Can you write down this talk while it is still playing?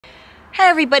Hi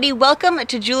everybody, welcome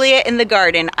to Julia in the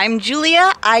Garden. I'm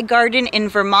Julia. I garden in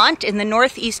Vermont in the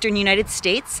northeastern United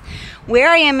States. Where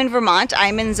I am in Vermont,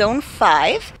 I'm in zone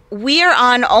 5. We are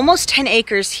on almost 10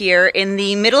 acres here in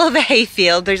the middle of a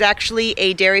hayfield. There's actually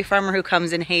a dairy farmer who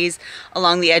comes and hays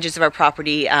along the edges of our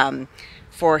property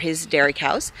for his dairy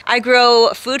cows. I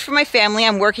grow food for my family.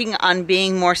 I'm working on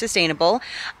being more sustainable.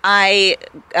 I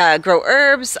grow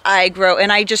herbs,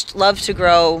 and I just love to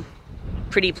grow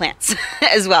pretty plants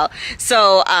as well.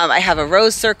 So I have a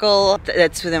rose circle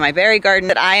that's within my berry garden.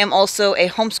 But I am also a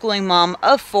homeschooling mom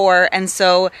of 4, and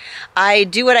so I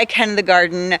do what I can in the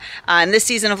garden. In this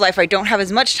season of life, I don't have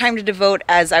as much time to devote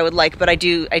as I would like, but I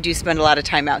do spend a lot of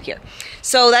time out here.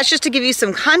 So that's just to give you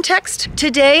some context.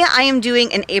 Today I am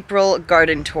doing an April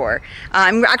garden tour.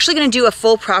 I'm actually going to do a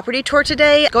full property tour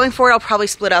today. Going forward, I'll probably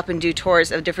split up and do tours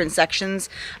of different sections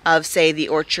of, say, the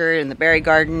orchard and the berry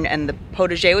garden and the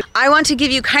potager. I want to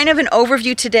give you kind of an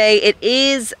overview today. It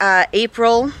is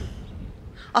April.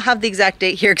 I'll have the exact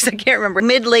date here because I can't remember.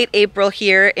 Mid-late April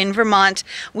here in Vermont.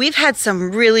 We've had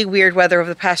some really weird weather over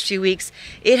the past few weeks.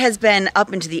 It has been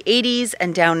up into the 80s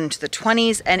and down into the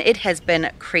 20s, and it has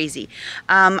been crazy.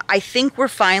 I think we're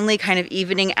finally kind of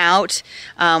evening out.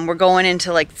 We're going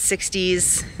into like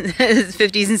 60s,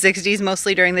 50s and 60s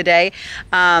mostly during the day.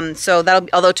 So that'll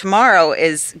be, although tomorrow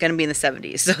is going to be in the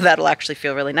 70s, so that'll actually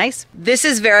feel really nice. This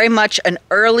is very much an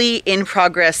early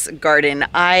in-progress garden.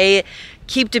 I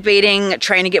keep debating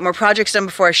trying to get more projects done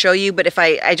before I show you, but if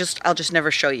I'll just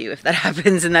never show you if that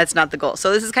happens, and that's not the goal.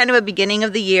 So this is kind of a beginning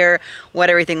of the year, what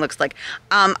everything looks like.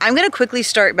 I'm going to quickly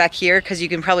start back here because you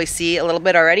can probably see a little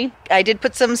bit already. I did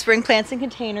put some spring plants in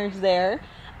containers there.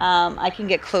 I can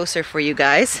get closer for you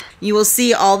guys. You will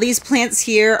see all these plants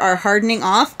here are hardening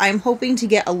off. I'm hoping to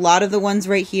get a lot of the ones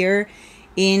right here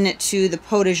into the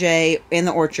potager in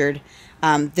the orchard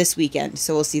this weekend.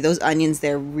 So we'll see. Those onions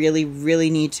there really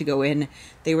need to go in.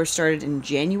 They were started in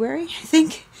January, I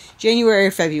think. January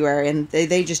or February, and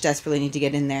they just desperately need to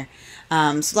get in there.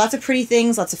 So lots of pretty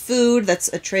things, lots of food. That's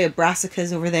a tray of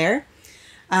brassicas over there.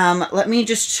 Let me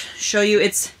just show you.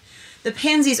 The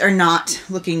pansies are not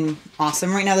looking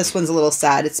awesome right now. This one's a little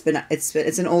sad.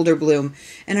 It's an older bloom,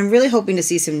 and I'm really hoping to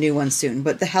see some new ones soon.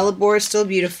 But the hellebore is still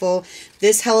beautiful.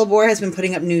 This hellebore has been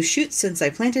putting up new shoots since I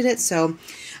planted it. So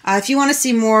if you want to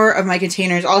see more of my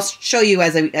containers, I'll show you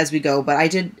as we go. But I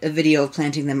did a video of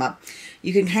planting them up.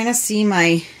 You can kind of see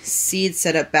my seed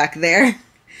set up back there.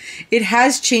 It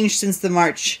has changed since the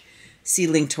March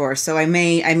seedling tour, so I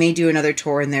may do another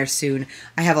tour in there soon.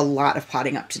 I have a lot of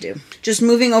potting up to do. Just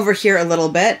moving over here a little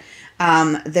bit,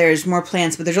 there's more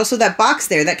plants, but there's also that box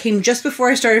there that came just before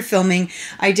I started filming.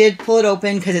 I did pull it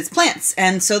open because it's plants,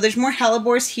 and so there's more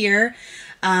hellebores here.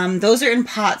 Those are in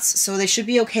pots, so they should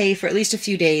be okay for at least a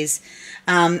few days.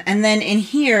 And then in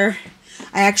here,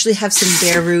 I actually have some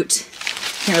bare root.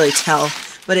 Can't really tell,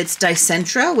 but it's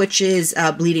Dicentra, which is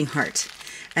bleeding heart.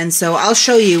 And so I'll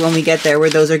show you when we get there where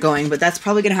those are going, but that's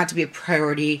probably going to have to be a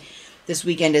priority this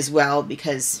weekend as well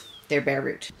because they're bare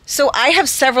root. So I have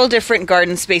several different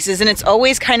garden spaces, and it's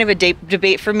always kind of a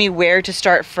debate for me where to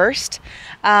start first.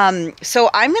 So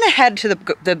I'm going to head to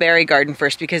the berry garden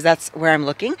first because that's where I'm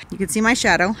looking. You can see my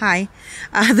shadow. Hi.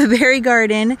 The berry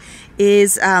garden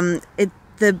is,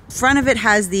 the front of it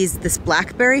has this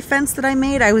blackberry fence that I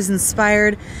made. I was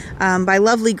inspired by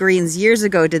Lovely Greens years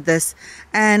ago did this.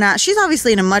 And she's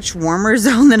obviously in a much warmer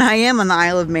zone than I am on the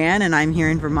Isle of Man, and I'm here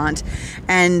in Vermont.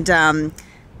 And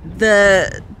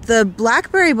the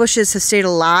blackberry bushes have stayed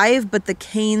alive, but the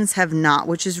canes have not,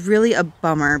 which is really a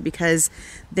bummer because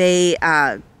they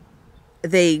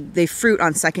fruit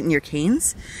on second-year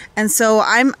canes. And so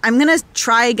I'm gonna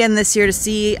try again this year to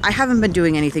see. I haven't been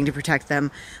doing anything to protect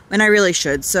them, and I really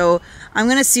should. So I'm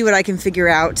gonna see what I can figure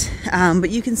out. But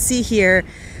you can see here,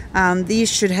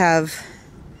 these should have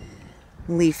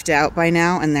leafed out by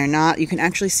now, and they're not. You can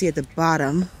actually see at the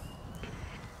bottom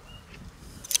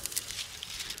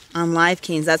on live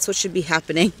canes, that's what should be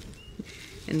happening.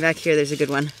 And back here, there's a good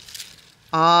one.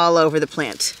 All over the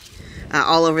plant,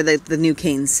 all over the new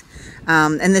canes.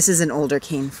 And this is an older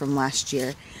cane from last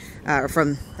year, or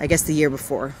from, I guess, the year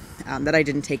before, that I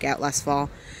didn't take out last fall.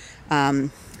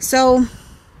 So,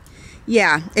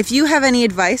 yeah, if you have any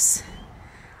advice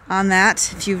on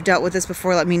that, if you've dealt with this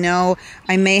before, let me know.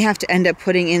 I may have to end up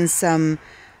putting in some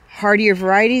hardier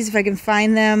varieties if I can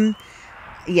find them.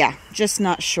 Yeah, just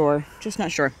not sure.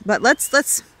 But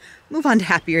let's move on to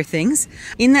happier things.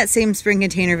 In that same spring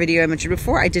container video I mentioned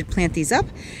before, I did plant these up,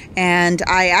 and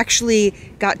I actually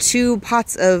got 2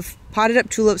 pots of potted up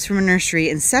tulips from a nursery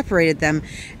and separated them.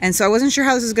 And so I wasn't sure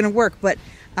how this was going to work, but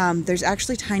there's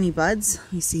actually tiny buds.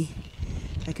 Let me see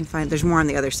if I can find, there's more on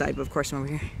the other side, but of course I'm over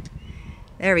here.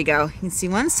 There we go. You can see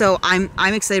one. So I'm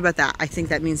excited about that. I think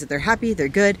that means that they're happy, they're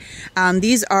good.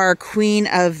 These are Queen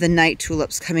of the Night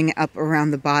tulips coming up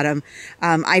around the bottom.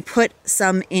 I put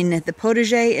some in the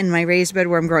potager in my raised bed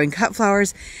where I'm growing cut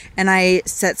flowers, and I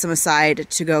set some aside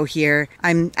to go here.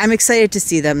 I'm excited to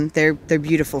see them. They're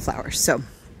beautiful flowers. So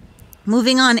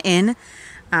moving on in.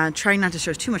 Trying not to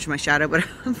show too much of my shadow, but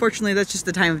unfortunately that's just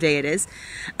the time of day it is.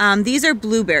 These are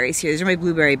blueberries here. These are my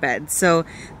blueberry beds. So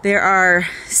there are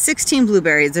 16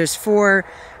 blueberries. There's 4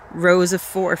 rows of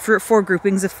 4, 4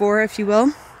 groupings of 4, if you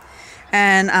will.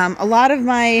 And a lot of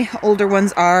my older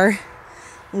ones are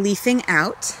leafing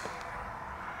out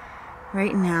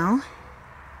right now.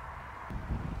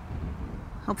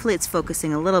 Hopefully it's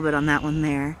focusing a little bit on that one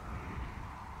there.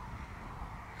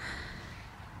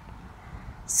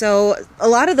 So a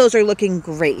lot of those are looking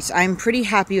great. I'm pretty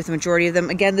happy with the majority of them.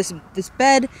 Again, this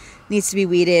bed needs to be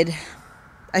weeded.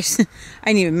 I didn't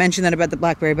even mention that about the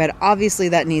blackberry bed. Obviously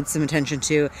that needs some attention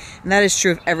too. And that is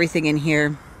true of everything in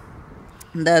here.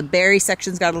 The berry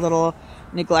sections got a little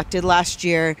neglected last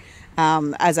year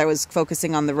as I was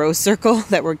focusing on the rose circle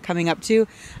that we're coming up to.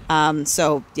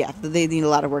 So yeah, they need a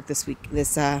lot of work this week,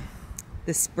 this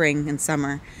spring and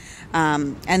summer.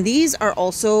 And these are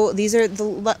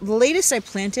the latest I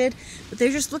planted, but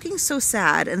they're just looking so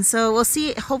sad. And so we'll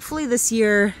see, hopefully this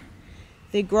year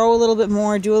they grow a little bit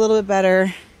more, do a little bit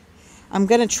better. I'm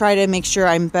going to try to make sure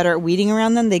I'm better at weeding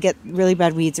around them. They get really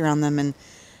bad weeds around them, and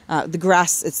the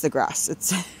grass,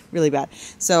 it's really bad.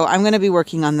 So I'm going to be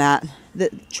working on that,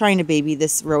 trying to baby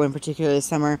this row in particular this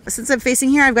summer. Since I'm facing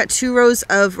here, I've got 2 rows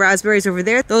of raspberries over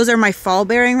there. Those are my fall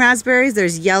bearing raspberries.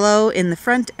 There's yellow in the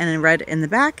front and red in the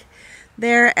back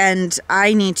there, and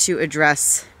I need to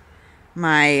address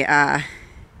my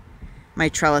my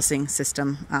trellising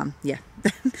system. Yeah,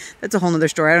 that's a whole nother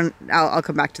story. I'll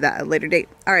come back to that at a later date.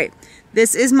 All right,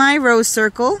 this is my rose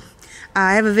circle.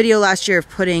 I have a video last year of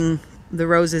putting the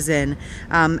roses in.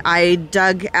 I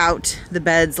dug out the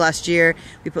beds last year.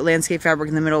 We put landscape fabric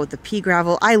in the middle with the pea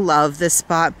gravel. I love this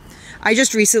spot. I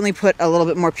just recently put a little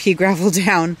bit more pea gravel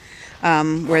down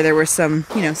where there were some,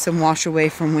 some wash away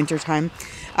from winter time.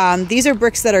 These are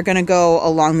bricks that are going to go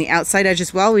along the outside edge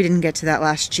as well. We didn't get to that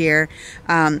last year.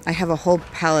 I have a whole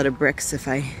pallet of bricks if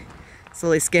I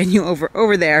slowly scan you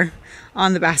over there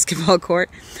on the basketball court.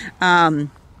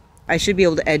 I should be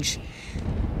able to edge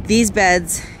these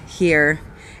beds here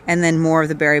and then more of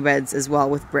the berry beds as well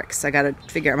with bricks. I got to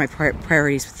figure out my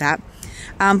priorities with that.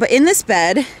 But in this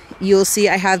bed, you'll see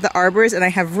I have the arbors and I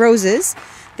have roses.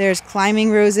 There's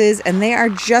climbing roses, and they are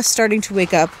just starting to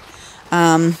wake up.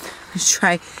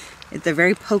 They're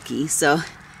very pokey, so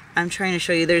I'm trying to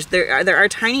show you. There are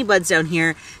tiny buds down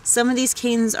here. Some of these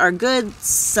canes are good,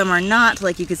 some are not.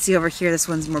 Like you can see over here, this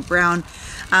one's more brown.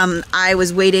 I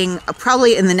was waiting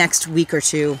probably in the next week or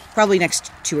two, probably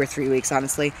next 2 or 3 weeks,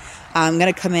 honestly. I'm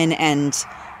gonna come in and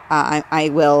I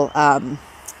will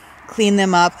clean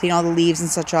them up, clean all the leaves and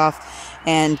such off,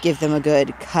 and give them a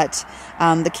good cut.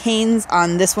 The canes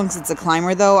on this one, because it's a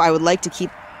climber though, I would like to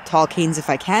keep tall canes if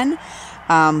I can.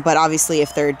 But obviously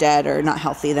if they're dead or not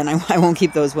healthy, then I won't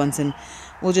keep those ones, and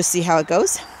we'll just see how it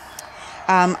goes.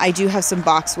 I do have some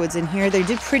boxwoods in here. They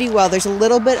did pretty well. There's a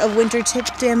little bit of winter tip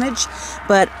damage,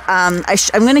 but I'm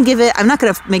going to give it, I'm not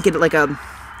going to make it like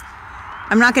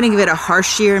I'm not going to give it a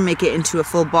harsh year and make it into a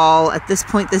full ball at this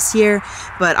point this year,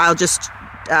 but I'll just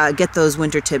get those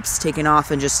winter tips taken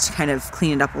off and just kind of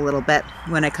clean it up a little bit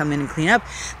when I come in and clean up.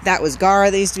 That was Gara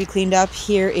that used to be cleaned up.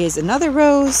 Here is another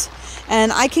rose,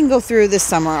 and I can go through this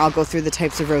summer. I'll go through the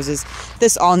types of roses.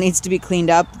 This all needs to be cleaned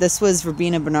up. This was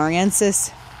Verbena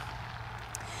bonariensis.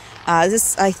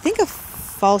 This, I think, a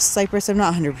false cypress. I'm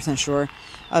not 100% sure.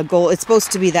 Gold. It's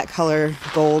supposed to be that color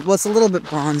gold. Well, it's a little bit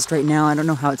bronzed right now. I don't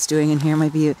know how it's doing in here. I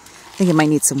think it might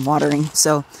need some watering.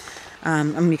 So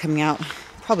I'm going to be coming out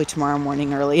probably tomorrow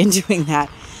morning early and doing that.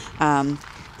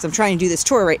 So I'm trying to do this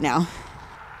tour right now.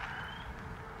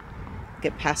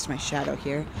 Get past my shadow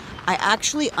here. I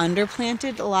actually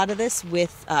underplanted a lot of this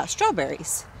with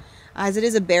strawberries. As it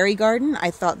is a berry garden,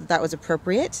 I thought that was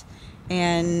appropriate,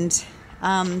 and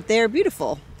they're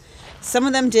beautiful. Some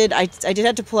of them I did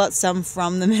have to pull out some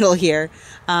from the middle here.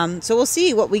 So we'll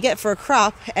see what we get for a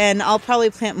crop, and I'll probably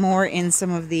plant more in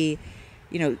some of the,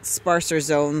 sparser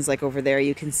zones, like over there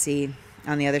you can see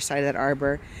on the other side of that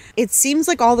arbor. It seems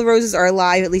like all the roses are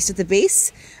alive, at least at the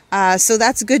base. So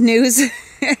that's good news.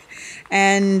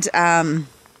 And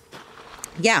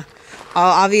yeah,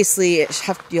 obviously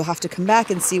you'll have to come back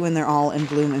and see when they're all in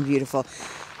bloom and beautiful.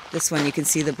 This one you can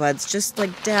see the buds just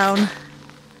like down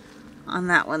on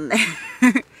that one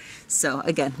there. So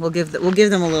again, we'll give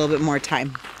them a little bit more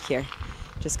time here.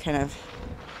 Just kind of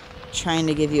trying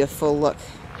to give you a full look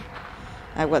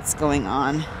at what's going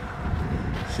on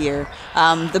here.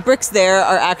 The bricks there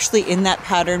are actually in that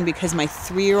pattern because my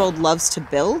 3-year-old loves to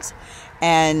build,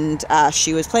 and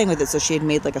she was playing with it, so she had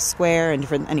made like a square and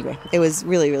different, anyway, it was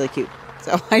really, really cute.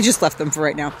 So I just left them for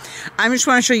right now. I just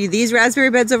want to show you these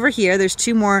raspberry beds over here. There's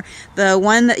 2 more. The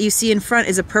one that you see in front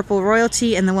is a purple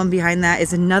royalty, and the one behind that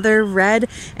is another red,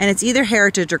 and it's either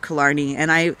heritage or Killarney.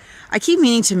 And I keep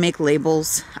meaning to make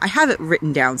labels. I have it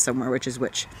written down somewhere, which is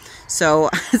which. So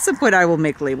at some point I will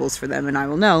make labels for them, and I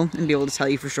will know and be able to tell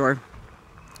you for sure.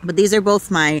 But these are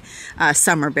both my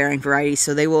summer bearing varieties,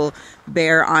 so they will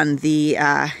bear on the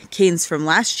canes from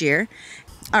last year.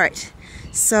 All right.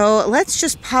 So let's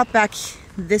just pop back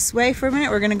this way for a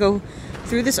minute. We're gonna go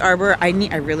through this arbor. I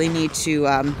really need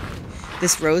to,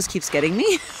 this rose keeps getting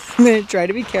me. I'm gonna try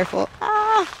to be careful.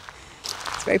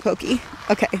 It's very pokey.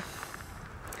 Okay.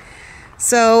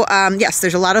 So yes,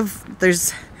 there's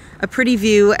a pretty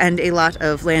view and a lot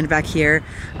of land back here.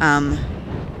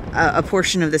 A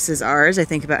portion of this is ours, I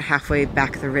think about halfway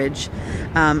back the ridge.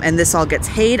 And this all gets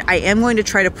hayed. I am going to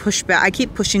try to push back. I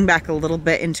keep pushing back a little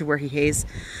bit into where he hays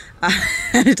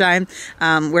at a time.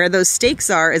 Where those stakes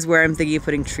are is where I'm thinking of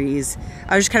putting trees.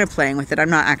 I was just kind of playing with it. I'm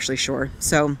not actually sure.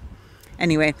 So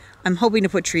anyway, I'm hoping to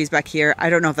put trees back here. I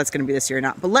don't know if that's going to be this year or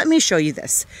not, but let me show you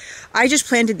this. I just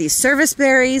planted these service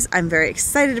berries. I'm very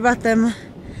excited about them.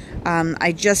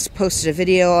 I just posted a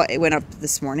video. It went up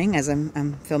this morning as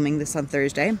I'm filming this on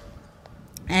Thursday.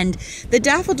 And the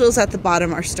daffodils at the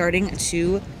bottom are starting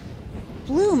to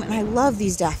bloom. And I love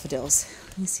these daffodils.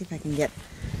 Let me see if I can get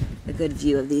a good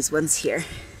view of these ones here.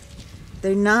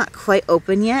 They're not quite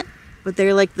open yet, but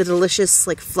they're like the delicious,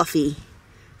 like fluffy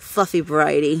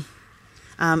variety.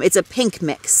 It's a pink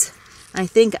mix. I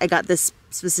think I got this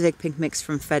specific pink mix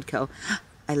from Fedco.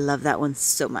 I love that one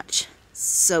so much.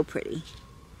 So pretty.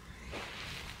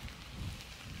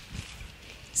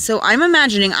 So I'm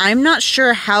imagining, I'm not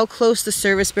sure how close the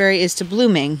serviceberry is to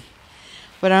blooming,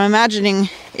 but I'm imagining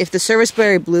if the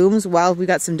serviceberry blooms while we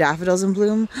got some daffodils in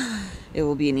bloom, it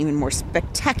will be an even more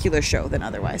spectacular show than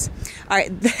otherwise. All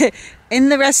right, in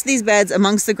the rest of these beds,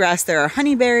 amongst the grass, there are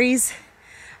honeyberries.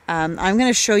 I'm going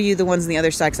to show you the ones on the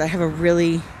other side because I have a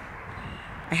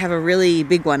really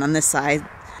big one on this side.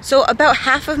 So about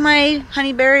half of my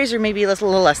honeyberries, or maybe a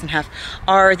little less than half,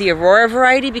 are the Aurora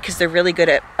variety because they're really good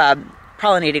at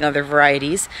pollinating other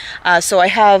varieties. So I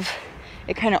have,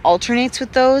 it kind of alternates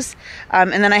with those.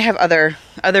 And then I have other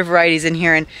varieties in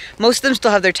here, and most of them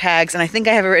still have their tags, and I think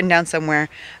I have it written down somewhere.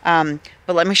 But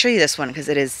let me show you this one because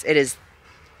it is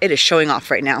showing off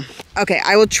right now. Okay,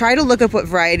 I will try to look up what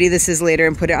variety this is later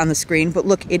and put it on the screen, but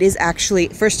look, it is actually,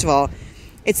 first of all,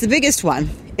 it's the biggest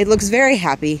one. It looks very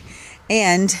happy,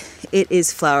 and it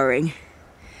is flowering.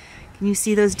 Can you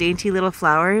see those dainty little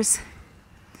flowers?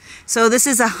 So this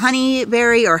is a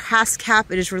honeyberry or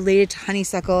haskap. It is related to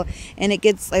honeysuckle, and it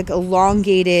gets like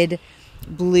elongated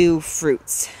blue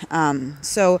fruits. I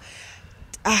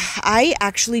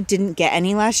actually didn't get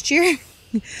any last year.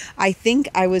 I think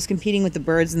I was competing with the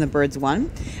birds and the birds won.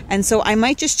 And so I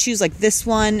might just choose like this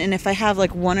one. And if I have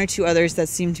like 1 or 2 others that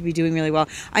seem to be doing really well,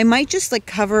 I might just like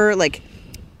cover like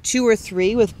 2 or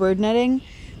 3 with bird netting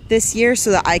this year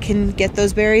so that I can get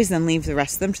those berries, then leave the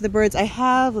rest of them to the birds. I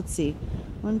have, let's see,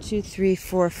 1, 2, 3,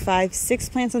 4, 5, 6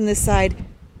 plants on this side.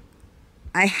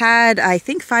 I had, I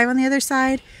think 5 on the other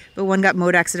side, but 1 got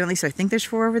mowed accidentally, so I think there's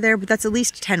 4 over there, but that's at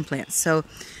least 10 plants. So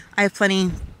I have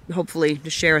plenty, hopefully, to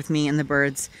share with me and the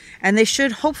birds. And they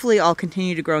should hopefully all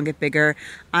continue to grow and get bigger.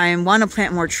 I want to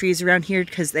plant more trees around here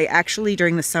because they actually,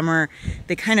 during the summer,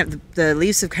 they the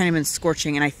leaves have kind of been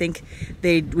scorching, and I think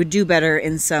they would do better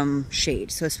in some shade.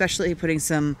 So especially putting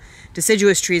some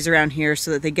deciduous trees around here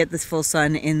so that they get this full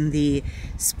sun in the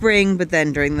spring, but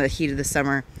then during the heat of the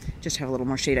summer, just have a little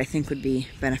more shade, I think would be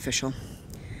beneficial.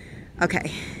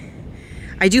 Okay.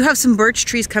 I do have some birch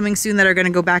trees coming soon that are going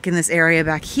to go back in this area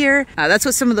back here. That's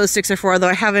what some of those sticks are for, although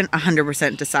I haven't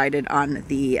 100% decided on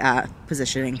the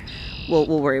positioning.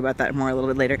 We'll worry about that more a little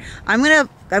bit later. I'm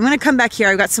gonna come back here.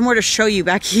 I've got some more to show you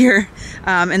back here,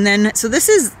 and then so this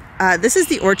is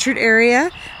the orchard area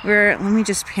where, let me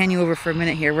just pan you over for a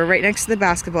minute here. We're right next to the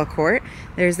basketball court.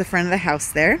 There's the front of the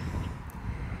house there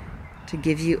to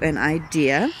give you an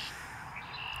idea.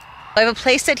 I have a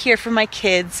play set here for my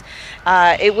kids.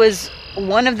 It was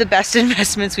one of the best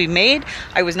investments we made.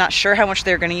 I was not sure how much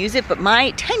they were going to use it, but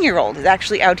my 10-year-old is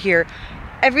actually out here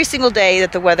every single day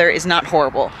that the weather is not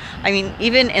horrible. I mean,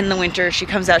 even in the winter, she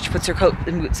comes out, she puts her coat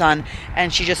and boots on,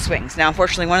 and she just swings. Now,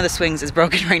 unfortunately, one of the swings is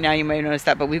broken right now. You might have noticed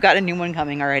that, but we've got a new one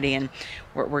coming already, and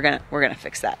we're gonna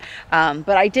fix that.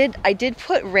 But I did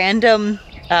put random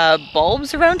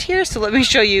bulbs around here, so let me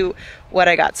show you what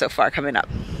I got so far coming up.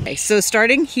 Okay, so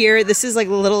starting here, this is like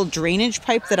a little drainage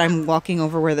pipe that I'm walking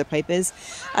over where the pipe is.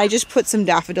 I just put some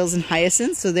daffodils and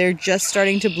hyacinths, so they're just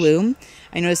starting to bloom.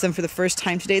 I noticed them for the first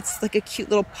time today. It's like a cute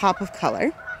little pop of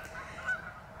color.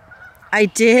 I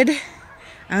don't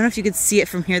know if you could see it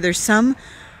from here. There's some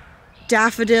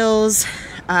daffodils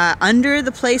under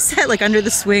the play set, like under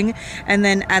the swing, and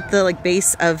then at the like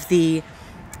base of the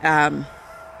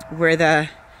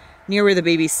near where the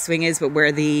baby swing is, but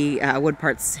where the wood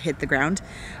parts hit the ground.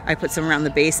 I put some around the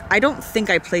base. I don't think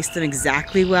I placed them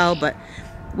exactly well, but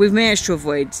we've managed to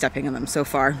avoid stepping on them so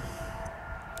far.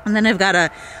 And then I've got a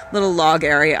little log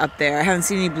area up there. I haven't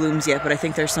seen any blooms yet, but I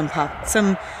think there's some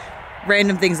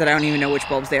random things that I don't even know which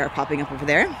bulbs they are popping up over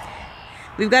there.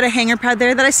 We've got a hanger pad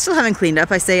there that I still haven't cleaned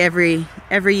up. I say every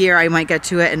year I might get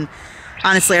to it, and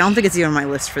honestly, I don't think it's even on my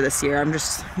list for this year. I'm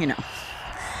just, you know,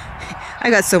 I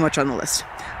got so much on the list.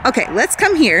 Okay, let's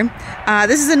come here.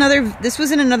 This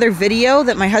was in another video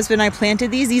that my husband and I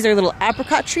planted these. These are little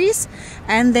apricot trees,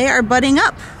 and they are budding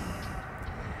up.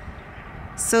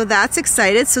 So that's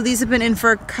excited. So these have been in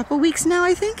for a couple weeks now,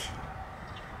 I think.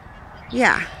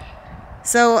 Yeah.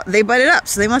 So they budded up,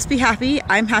 so they must be happy.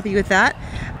 I'm happy with that.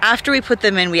 After we put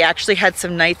them in, we actually had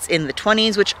some nights in the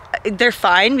 20s, which they're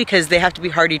fine because they have to be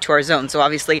hardy to our zone. So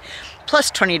obviously, plus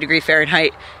 20 degree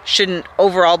Fahrenheit shouldn't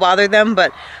overall bother them,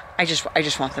 but I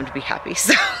just want them to be happy.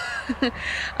 So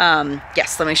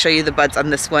yes, let me show you the buds on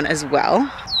this one as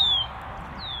well.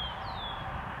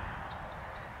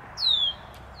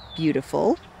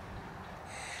 Beautiful.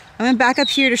 I'm gonna back up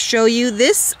here to show you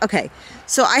this. Okay,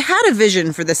 so I had a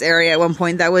vision for this area at one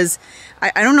point that was,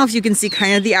 I don't know if you can see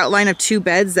kind of the outline of two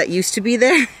beds that used to be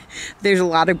there. There's a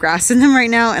lot of grass in them right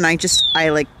now, and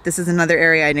this is another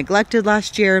area I neglected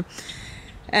last year.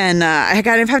 And I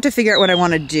kind of have to figure out what I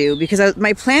want to do, because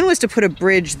my plan was to put a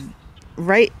bridge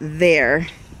right there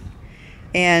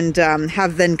and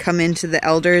have them come into the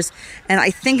elders. And I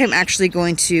think I'm actually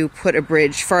going to put a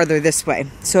bridge farther this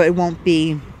way, so it won't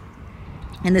be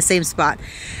in the same spot.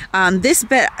 This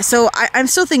bed, so I'm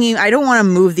still thinking I don't want to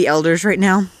move the elders right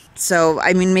now. So,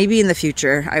 I mean, maybe in the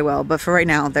future I will, but for right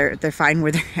now, they're fine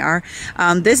where they are.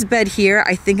 This bed here,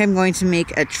 I think I'm going to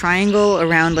make a triangle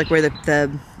around like where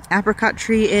the apricot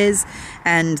tree is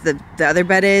and the other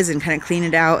bed is, and kind of clean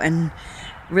it out and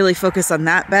really focus on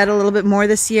that bed a little bit more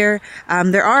this year.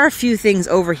 There are a few things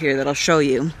over here that I'll show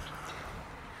you.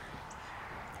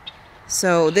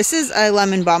 So this is a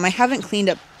lemon balm. I haven't cleaned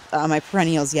up my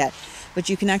perennials yet, but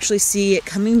you can actually see it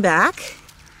coming back.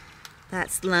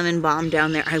 That's lemon balm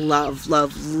down there. I love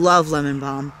lemon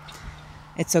balm.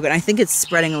 It's so good. I think it's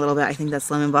spreading a little bit. I think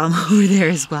that's lemon balm over there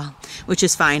as well, which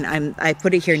is fine. I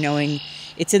put it here knowing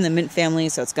it's in the mint family,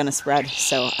 so it's gonna spread.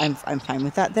 So I'm fine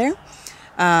with that there.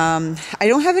 I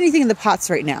don't have anything in the pots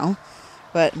right now,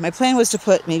 but my plan was to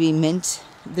put maybe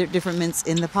different mints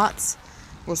in the pots.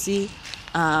 We'll see.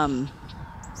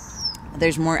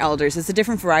 There's more elders. It's a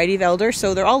different variety of elder,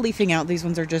 so they're all leafing out. These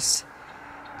ones are just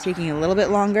taking a little bit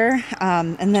longer.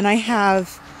 And then I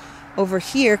have over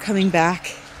here coming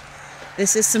back,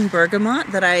 this is some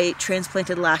bergamot that I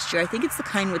transplanted last year. I think it's the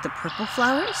kind with the purple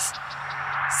flowers.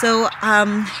 So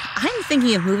I'm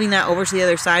thinking of moving that over to the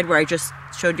other side where I just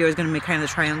showed you I was going to make kind of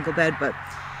the triangle bed, but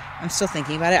I'm still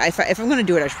thinking about it. If I'm going to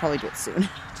do it, I should probably do it soon,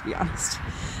 to be honest.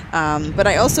 But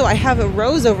I have a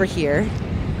rose over here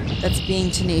that's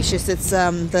being tenacious. It's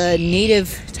the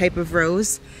native type of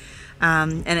rose,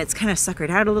 and it's kind of suckered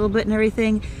out a little bit and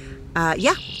everything.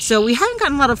 Yeah, so we haven't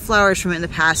gotten a lot of flowers from it in the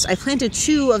past. I planted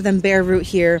 2 of them bare root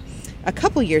here a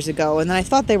couple years ago, and then I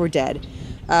thought they were dead.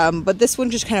 But this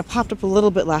one just kind of popped up a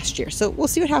little bit last year. So we'll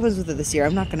see what happens with it this year.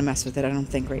 I'm not going to mess with it, I don't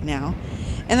think, right now.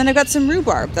 And then I've got some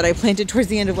rhubarb that I planted towards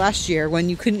the end of last year when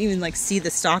you couldn't even like see the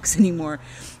stalks anymore.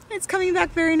 It's coming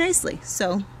back very nicely.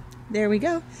 So there we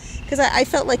go. Because I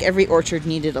felt like every orchard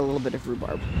needed a little bit of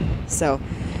rhubarb. So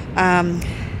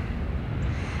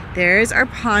there's our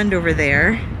pond over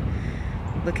there,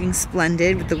 looking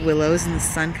splendid with the willows and the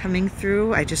sun coming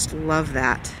through. I just love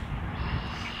that.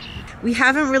 We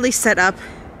haven't really set up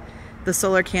the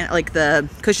solar like the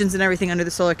cushions and everything under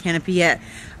the solar canopy yet.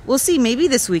 We'll see, maybe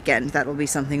this weekend that will be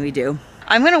something we do.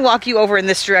 I'm going to walk you over in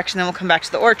this direction, then we'll come back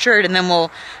to the orchard, and then we'll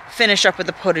finish up with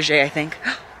the potager, I think.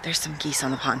 There's some geese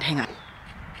on the pond. Hang on.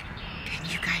 Can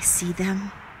you guys see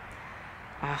them?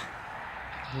 Oh,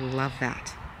 I love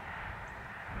that.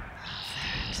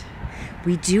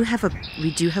 We do have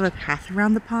a path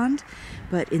around the pond,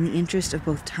 but in the interest of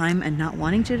both time and not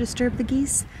wanting to disturb the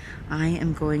geese, I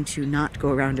am going to not go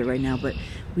around it right now, but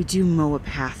we do mow a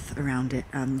path around it.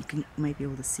 You might be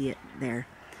able to see it there.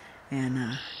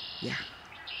 And yeah.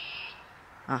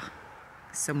 Ah,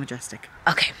 so majestic.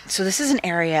 Okay, so this is an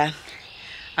area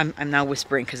I'm now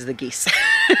whispering because of the geese.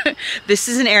 This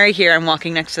is an area here. I'm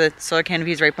walking next to the solar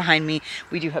canopies right behind me.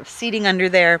 We do have seating under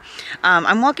there.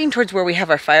 I'm walking towards where we have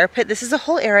our fire pit. This is a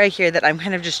whole area here that I'm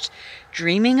kind of just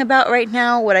dreaming about right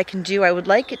now. What I can do, I would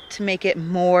like it to make it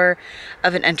more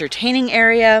of an entertaining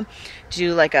area.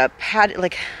 Do like a pad,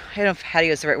 like, I don't know if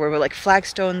patio is the right word, but like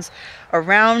flagstones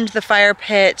around the fire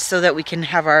pit so that we can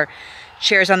have our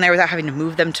chairs on there without having to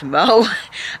move them to mow.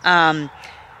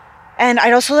 And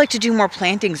I'd also like to do more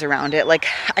plantings around it. Like,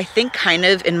 I think kind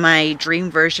of in my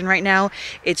dream version right now,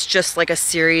 it's just like a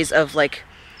series of like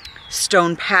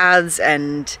stone paths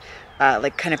and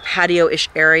like kind of patio-ish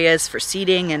areas for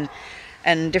seating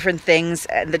and different things,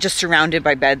 and just surrounded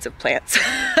by beds of plants.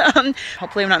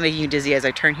 Hopefully I'm not making you dizzy as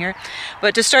I turn here.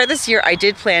 But to start this year, I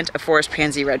did plant a forest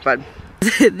pansy redbud.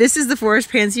 This is the forest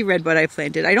pansy redbud I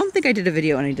planted. I don't think I did a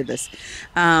video when I did this.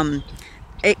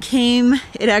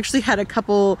 It actually had a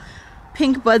couple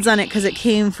pink buds on it because it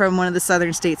came from one of the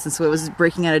southern states, and so it was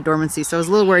breaking out of dormancy, so I was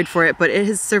a little worried for it, but it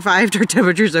has survived our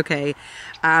temperatures okay.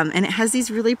 And it has these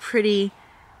really pretty,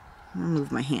 I'm gonna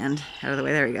move my hand out of the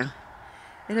way, there we go.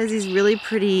 It has these really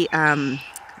pretty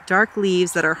dark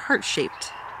leaves that are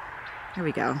heart-shaped. There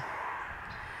we go.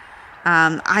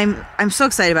 I'm so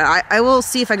excited about it. I will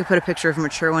see if I can put a picture of a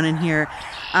mature one in here.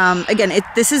 Again,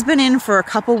 this has been in for a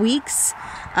couple weeks.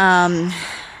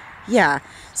 Yeah,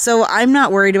 so I'm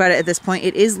not worried about it at this point.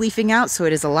 It is leafing out, so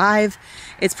it is alive.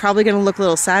 It's probably going to look a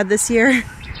little sad this year,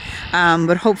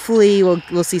 but hopefully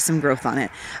we'll see some growth on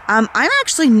it. I'm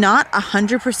actually not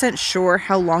 100% sure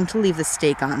how long to leave the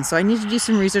stake on, so I need to do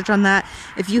some research on that.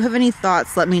 If you have any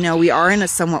thoughts, let me know. We are in a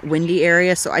somewhat windy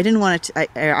area, so I didn't want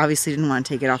to. I obviously didn't want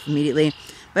to take it off immediately,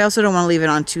 but I also don't want to leave it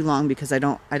on too long because I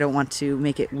don't want to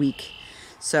make it weak.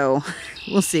 So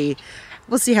we'll see.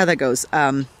 We'll see how that goes.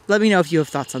 Let me know if you have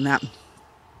thoughts on that.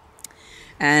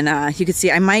 And you can see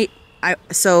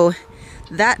so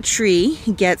that tree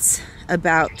gets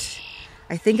about,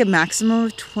 I think, a maximum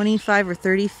of 25 or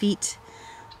 30 feet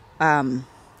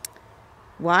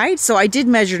wide. So I did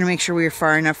measure to make sure we were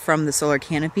far enough from the solar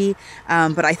canopy.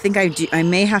 But I think I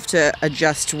may have to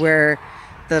adjust where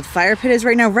the fire pit is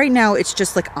right now. Right now it's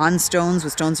just like on stones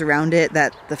with stones around it,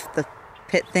 that the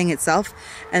pit thing itself,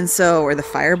 and so, or the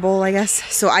fire bowl, I guess.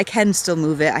 So I can still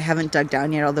move it. I haven't dug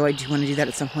down yet, although I do want to do that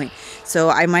at some point. So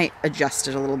I might adjust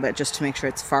it a little bit just to make sure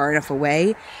it's far enough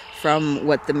away from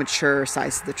what the mature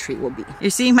size of the tree will be. You're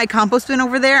seeing my compost bin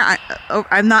over there?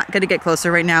 I'm not going to get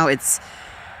closer right now. It's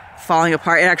falling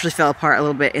apart. It actually fell apart a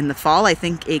little bit in the fall. I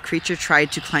think a creature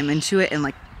tried to climb into it and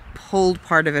like pulled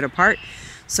part of it apart.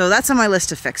 So that's on my list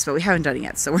to fix, but we haven't done it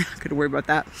yet, so we're not going to worry about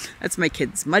that. That's my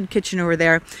kids' mud kitchen over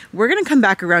there. We're going to come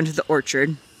back around to the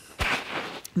orchard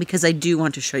because I do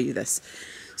want to show you this.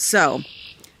 So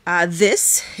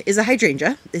this is a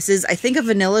hydrangea. This is, I think, a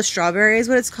vanilla strawberry is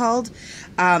what it's called.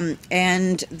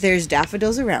 And there's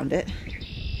daffodils around it.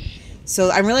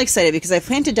 So I'm really excited because I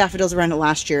planted daffodils around it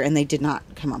last year and they did not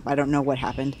come up. I don't know what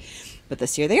happened, but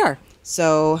this year they are.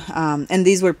 So, and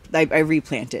these were, I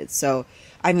replanted. So,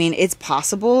 I mean, it's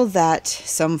possible that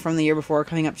some from the year before are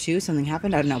coming up too. Something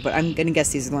happened. I don't know, but I'm going to guess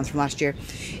these are the ones from last year.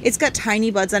 It's got tiny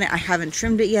buds on it. I haven't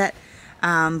trimmed it yet,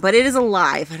 but it is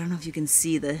alive. I don't know if you can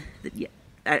see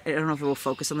I don't know if it will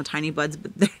focus on the tiny buds,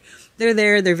 but they're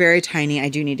there. They're very tiny. I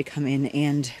do need to come in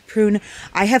and prune.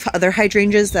 I have other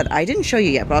hydrangeas that I didn't show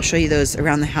you yet, but I'll show you those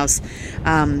around the house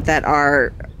that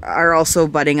are also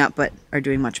budding up, but are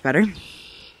doing much better.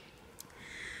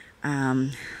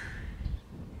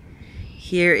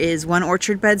 Here is one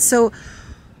orchard bed. So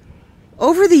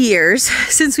over the years,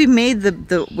 since we made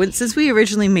since we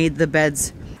originally made the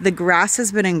beds, the grass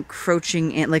has been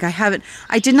encroaching in. Like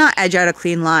I did not edge out a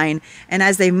clean line, and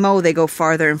as they mow, they go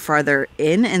farther and farther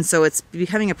in, and so it's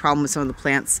becoming a problem with some of the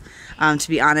plants, to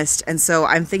be honest. And so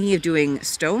I'm thinking of doing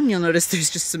stone. You'll notice there's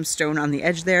just some stone on the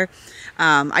edge there.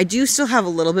 I do still have a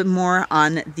little bit more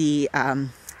on the.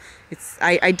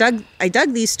 I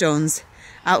dug these stones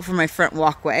out from my front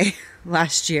walkway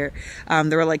last year.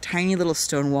 There were like tiny little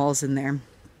stone walls in there.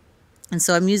 And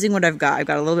so I'm using what I've got. I've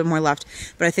got a little bit more left,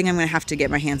 but I think I'm going to have to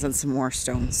get my hands on some more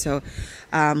stones. So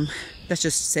that's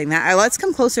just saying that. Let's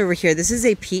come closer over here. This is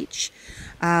a peach.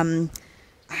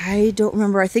 I don't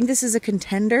remember. I think this is a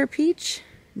contender peach.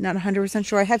 Not 100%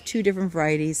 sure. I have two different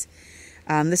varieties.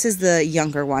 This is the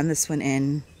younger one. This one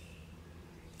in,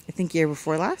 I think, year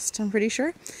before last, I'm pretty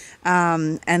sure.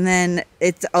 And then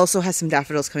it also has some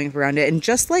daffodils coming up around it. And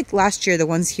just like last year, the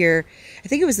ones here, I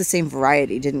think it was the same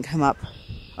variety, didn't come up.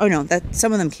 Oh no,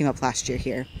 some of them came up last year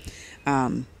here.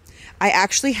 I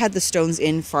actually had the stones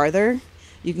in farther.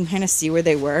 You can kind of see where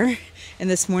they were. And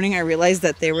this morning I realized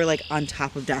that they were like on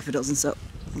top of daffodils. And so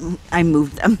I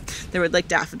moved them. There were like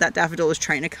that daffodil was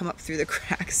trying to come up through the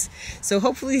cracks. So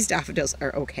hopefully these daffodils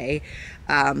are okay.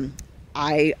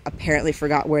 I apparently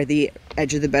forgot where the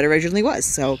edge of the bed originally was.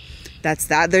 So that's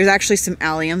that. There's actually some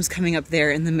alliums coming up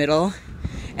there in the middle.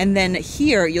 And then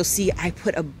here you'll see I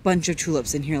put a bunch of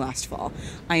tulips in here last fall.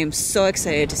 I am so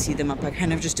excited to see them up. I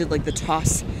kind of just did like the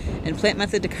toss and plant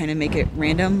method to kind of make it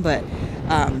random, but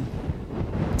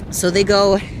so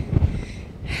they're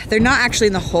not actually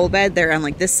in the whole bed. They're on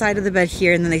like this side of the bed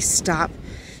here, and then they stop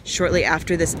shortly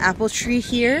after this apple tree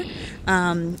here.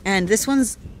 And this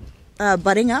one's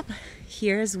budding up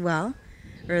here as well.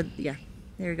 Or yeah,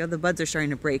 there we go. The buds are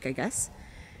starting to break, I guess,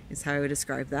 is how I would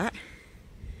describe that.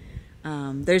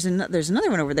 There's another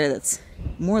one over there that's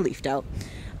more leafed out,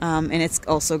 and it's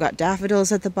also got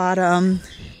daffodils at the bottom.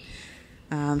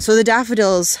 So the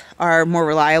daffodils are more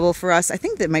reliable for us. I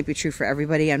think that might be true for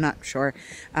everybody, I'm not sure,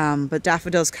 but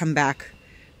daffodils come back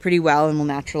pretty well and will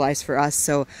naturalize for us.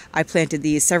 So I planted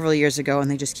these several years ago and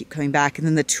they just keep coming back. And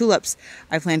then the tulips,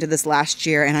 I planted this last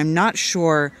year and I'm not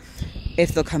sure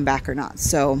if they'll come back or not.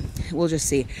 So we'll just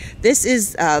see. This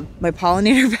is my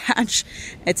pollinator patch.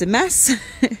 It's a mess.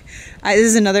 This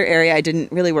is another area I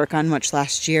didn't really work on much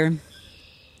last year.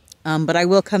 But I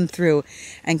will come through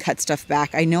and cut stuff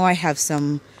back. I know I have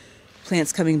some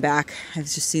plants coming back. I've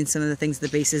just seen some of the things at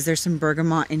the bases. There's some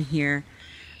bergamot in here.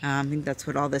 I think that's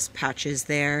what all this patch is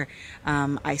there.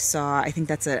 I think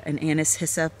that's an anise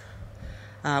hyssop,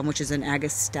 which is an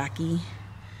agastache.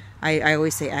 I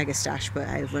always say agastache, but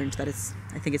I've learned that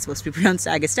I think it's supposed to be pronounced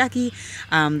agastache.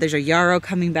 There's a yarrow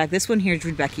coming back. This one here is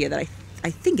Rudbeckia that I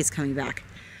think is coming back.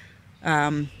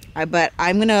 But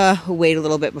I'm gonna wait a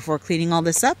little bit before cleaning all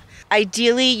this up.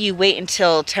 Ideally, you wait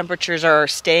until temperatures are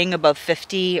staying above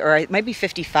 50, or it might be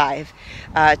 55,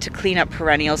 to clean up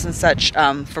perennials and such,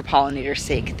 for pollinators'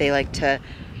 sake. They like to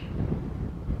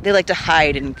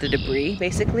hide in the debris,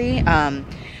 basically.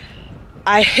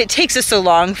 It takes us so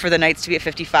long for the nights to be at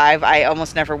 55. I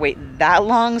almost never wait that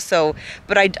long.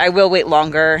 But I will wait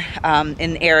longer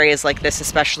in areas like this,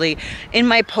 especially in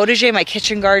my potager, my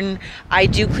kitchen garden. I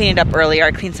do clean it up earlier.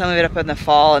 I clean some of it up in the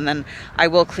fall, and then I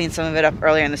will clean some of it up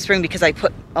earlier in the spring because I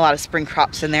put a lot of spring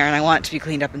crops in there and I want it to be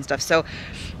cleaned up and stuff. So,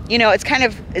 you know,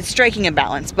 it's striking a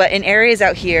balance. But in areas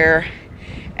out here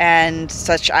and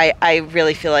such, I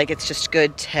really feel like it's just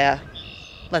good to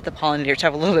let the pollinators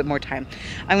have a little bit more time.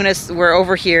 We're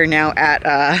over here now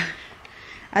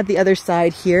at the other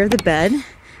side here of the bed,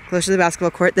 close to the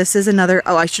basketball court. This is another,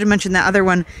 I should have mentioned that other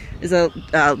one is a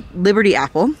Liberty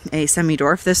apple, a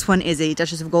semi-dwarf. This one is a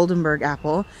Duchess of Goldenberg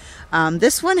apple.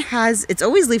 This one it's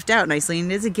always leafed out nicely, and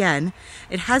it is again.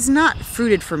 It has not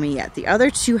fruited for me yet. The other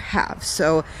two have,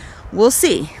 so we'll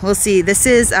see. We'll see. This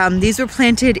is, these were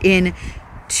planted in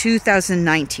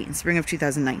 2019, spring of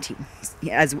 2019,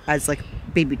 as like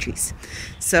baby trees.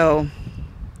 So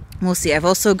we'll see. I've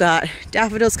also got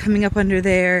daffodils coming up under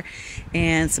there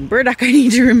and some burdock I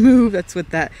need to remove. That's what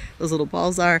those little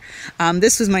balls are.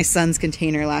 This was my son's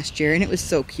container last year and it was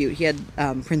so cute. He had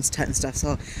Prince Tut and stuff,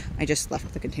 so I just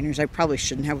left the containers. I probably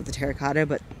shouldn't have with the terracotta,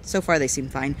 but so far they seem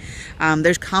fine.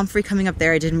 There's comfrey coming up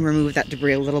there. I didn't remove that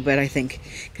debris a little bit, I think,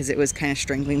 because it was kind of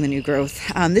strangling the new growth.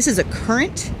 This is a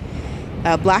currant.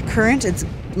 Black currant. It's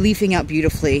leafing out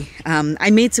beautifully. I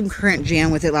made some currant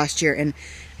jam with it last year and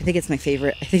I think it's my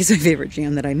favorite. I think it's my favorite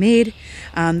jam that I made.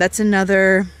 That's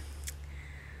another,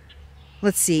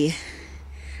 let's see.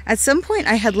 At some point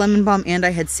I had lemon balm and I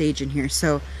had sage in here,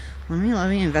 so let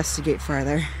me investigate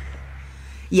farther.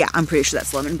 Yeah, I'm pretty sure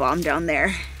that's lemon balm down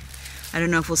there. I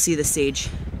don't know if we'll see the sage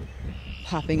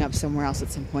popping up somewhere else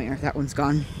at some point or if that one's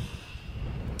gone.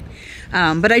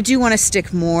 But I do want to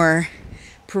stick more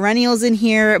perennials in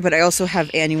here, but I also have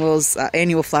annual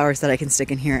flowers that I can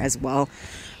stick in here as well.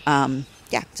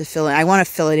 Yeah, to fill in. I want to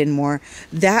fill it in more.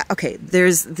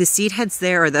 There's the seed heads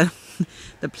there, or the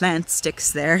plant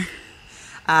sticks there,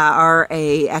 are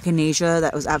a echinacea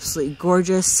that was absolutely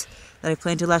gorgeous that I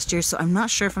planted last year. So I'm not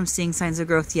sure if I'm seeing signs of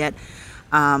growth yet.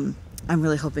 I'm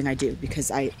really hoping I do because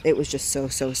it was just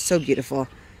so beautiful.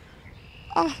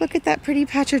 Oh, look at that pretty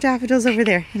patch of daffodils over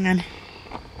there. Hang on.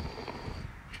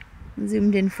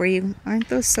 Zoomed in for you. Aren't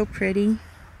those so pretty?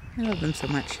 I love them so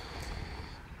much.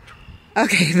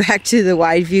 Okay, back to the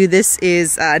wide view. This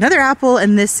is another apple,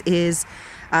 and this is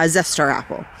Zestar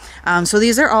apple. So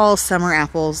these are all summer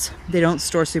apples. They don't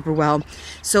store super well.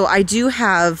 So I do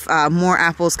have more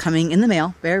apples coming in the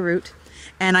mail, bare root,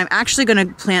 and I'm actually going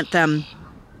to plant them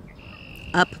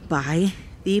up by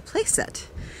the playset.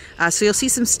 So you'll see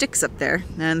some sticks up there,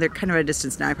 and they're kind of at a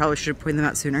distance now. I probably should have pointed them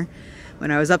out sooner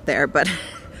when I was up there, but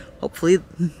hopefully,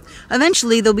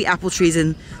 eventually there'll be apple trees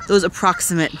in those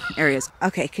approximate areas.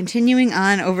 Okay, continuing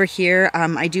on over here,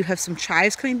 I do have some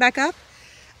chives coming back up.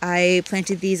 I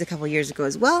planted these a couple years ago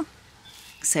as well.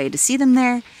 Excited to see them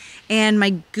there. And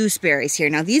my gooseberries here.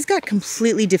 Now these got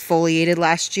completely defoliated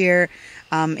last year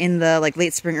in the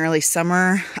late spring, early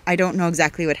summer. I don't know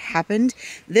exactly what happened.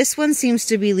 This one seems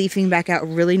to be leafing back out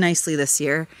really nicely this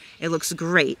year. It looks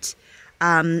great.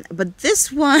 But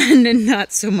this one,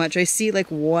 not so much. I see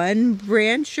like one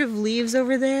branch of leaves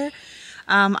over there.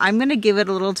 I'm gonna give it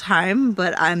a little time,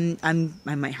 but I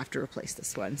might have to replace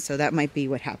this one. So that might be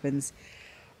what happens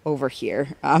over here.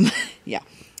 Yeah.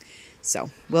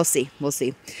 So we'll see, we'll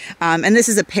see. And this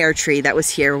is a pear tree that was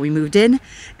here when we moved in,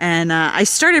 and I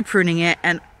started pruning it,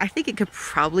 and I think it could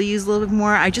probably use a little bit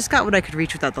more. I just got what I could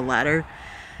reach without the ladder.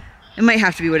 It might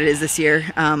have to be what it is this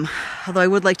year. Although I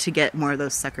would like to get more of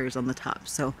those suckers on the top.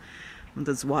 So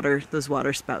those water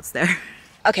spouts there.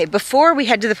 Okay, before we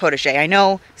head to the potager, I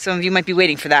know some of you might be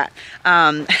waiting for that.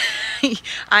 I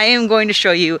am going to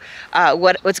show you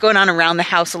what's going on around the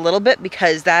house a little bit,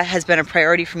 because that has been a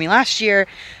priority for me last year,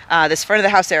 this front of the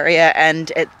house area,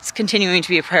 and it's continuing to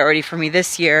be a priority for me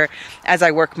this year as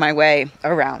I work my way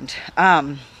around.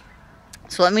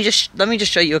 So let me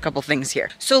just show you a couple things here.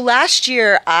 So last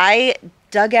year I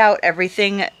dug out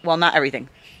everything, well, not everything.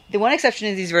 The one exception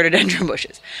is these rhododendron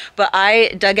bushes, but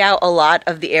I dug out a lot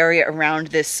of the area around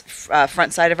this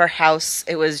front side of our house.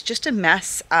 It was just a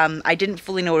mess. I didn't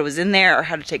fully know what was in there or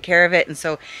how to take care of it, and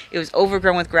so it was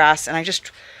overgrown with grass, and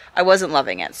I wasn't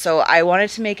loving it. So I wanted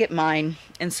to make it mine,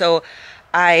 and so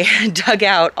I dug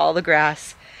out all the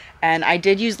grass, and I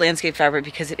did use landscape fabric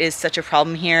because it is such a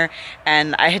problem here,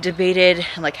 and I had debated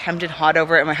and hemmed and hawed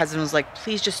over it, and my husband was like,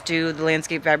 please just do the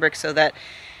landscape fabric so that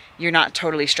you're not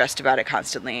totally stressed about it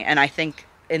constantly. And I think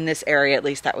in this area, at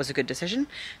least, that was a good decision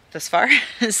thus far.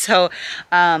 So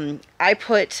I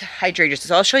put hydrangeas.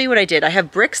 So I'll show you what I did. I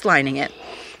have bricks lining it,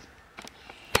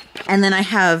 and then I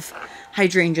have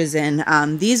hydrangeas in.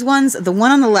 These ones, the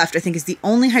one on the left, I think is the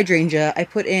only hydrangea. I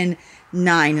put in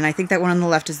 9, and I think that one on the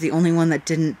left is the only one that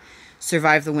didn't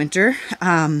survive the winter.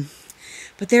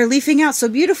 But they're leafing out so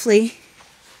beautifully.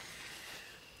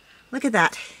 Look at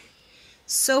that.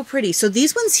 So pretty. So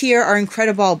these ones here are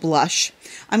Incredible Blush.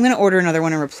 I'm going to order another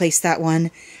one and replace that one.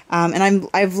 And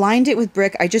I've lined it with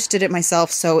brick. I just did it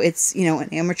myself, so it's, you know, an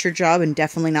amateur job and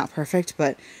definitely not perfect,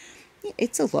 but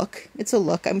it's a look. It's a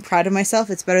look. I'm proud of myself.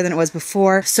 It's better than it was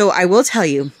before. So I will tell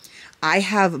you, I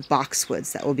have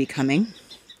boxwoods that will be coming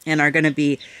and are going to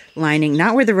be lining,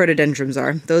 not where the rhododendrons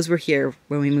are. Those were here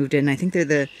when we moved in. I think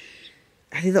they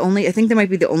might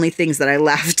be the only things that I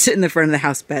left in the front of the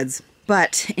house beds.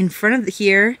 But in front of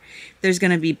here, there's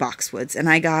going to be boxwoods, and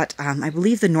I got, I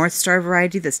believe, the North Star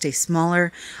variety that stays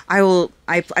smaller.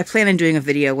 I plan on doing a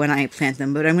video when I plant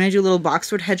them, but I'm going to do a little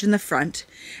boxwood hedge in the front,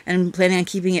 and I'm planning on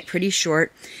keeping it pretty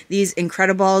short. These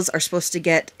Incredibles are supposed to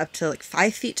get up to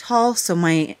 5 feet tall, so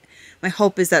my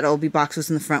hope is that it'll be boxwoods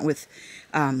in the front with,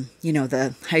 you know,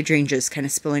 the hydrangeas kind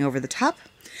of spilling over the top.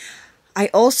 I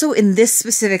also, in this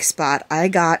specific spot, I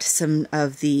got some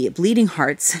of the bleeding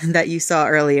hearts that you saw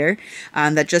earlier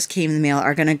that just came in the mail,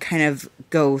 are going to kind of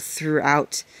go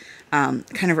throughout,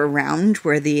 kind of around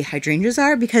where the hydrangeas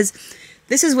are, because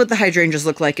this is what the hydrangeas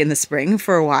look like in the spring.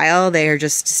 For a while, they are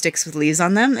just sticks with leaves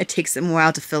on them. It takes them a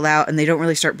while to fill out, and they don't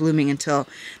really start blooming until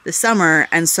the summer,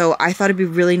 and so I thought it'd be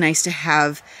really nice to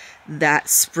have that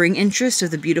spring interest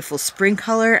of the beautiful spring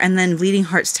color, and then bleeding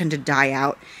hearts tend to die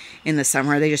out in the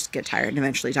summer. They just get tired and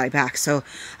eventually die back. So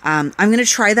I'm going to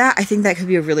try that. I think that could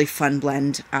be a really fun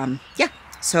blend. Yeah,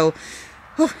 so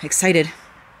excited.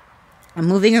 I'm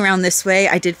moving around this way.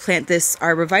 I did plant this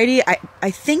arborvitae. I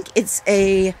think it's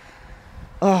a,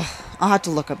 I'll have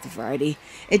to look up the variety.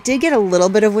 It did get a little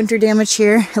bit of winter damage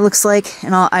here, it looks like,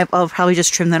 and I'll probably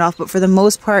just trim that off, but for the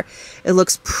most part, it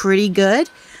looks pretty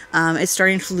good. It's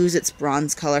starting to lose its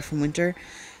bronze color from winter.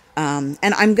 And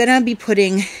I'm going to be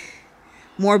putting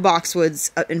more boxwoods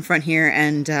up in front here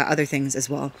and other things as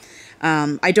well.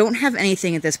 I don't have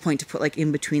anything at this point to put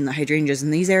in between the hydrangeas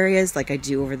in these areas like I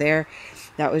do over there.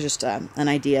 That was just an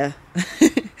idea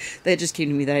that just came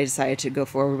to me that I decided to go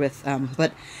forward with.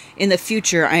 But in the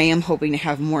future, I am hoping to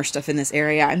have more stuff in this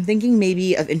area. I'm thinking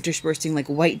maybe of interspersing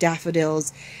white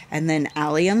daffodils and then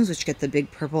alliums, which get the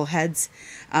big purple heads,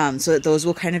 so that those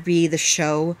will kind of be the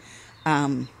show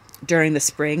during the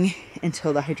spring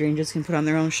until the hydrangeas can put on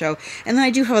their own show. And then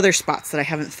I do have other spots that I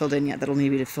haven't filled in yet that'll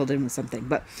maybe be filled in with something.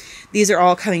 But these are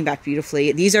all coming back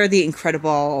beautifully. These are the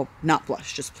Incredible, not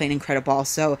blush, just plain Incredible.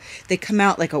 So they come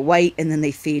out like a white and then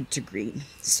they fade to green.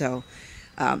 So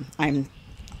I'm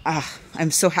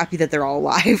so happy that they're all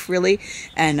alive, really.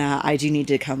 And I do need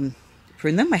to come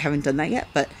prune them. I haven't done that yet,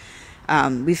 but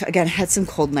we've, again, had some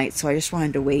cold nights, so I just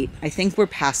wanted to wait. I think we're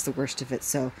past the worst of it,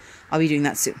 so I'll be doing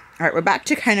that soon. All right, we're back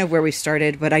to kind of where we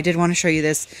started, but I did want to show you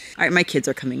this. All right, my kids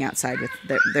are coming outside with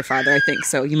their father, I think,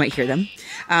 so you might hear them.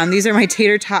 These are my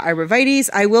tater tot arborvitaes.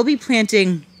 I will be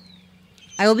planting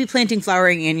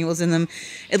flowering annuals in them,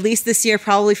 at least this year,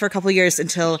 probably for a couple years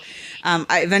until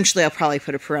eventually I'll probably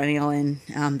put a perennial in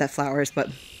that flowers, but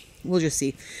we'll just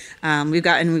see. We've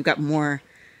got more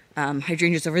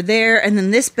hydrangeas over there, and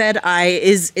then this bed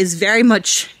is very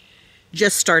much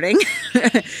just starting.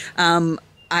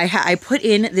 I put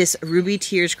in this Ruby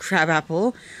Tears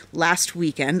crabapple last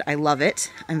weekend. I love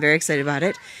it. I'm very excited about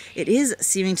it. It is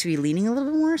seeming to be leaning a little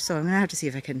bit more, so I'm gonna have to see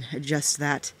if I can adjust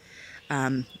that.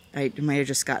 I might have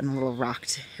just gotten a little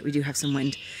rocked. We do have some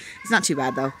wind. It's not too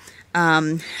bad though.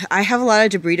 I have a lot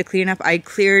of debris to clean up. I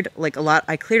cleared a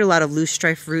lot of loose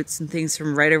strife roots and things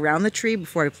from right around the tree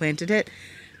before I planted it.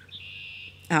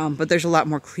 But there's a lot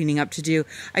more cleaning up to do.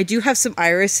 I do have some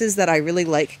irises that I really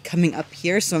like coming up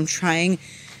here, so I'm trying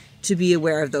to be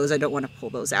aware of those. I don't want to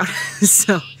pull those out.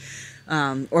 So,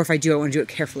 or if I do, I want to do it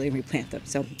carefully and replant them.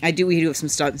 So we do have some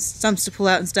stumps to pull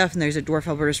out and stuff, and there's a dwarf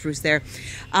Alberta spruce there.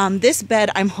 This bed,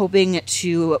 I'm hoping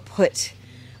to put,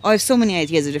 I have so many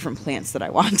ideas of different plants that I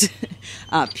want.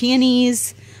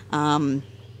 Peonies, what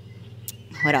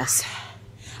else?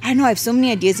 I don't know, I have so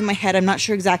many ideas in my head. I'm not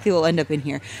sure exactly what will end up in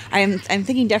here. I'm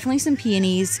thinking definitely some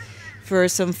peonies for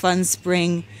some fun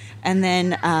spring. And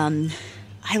then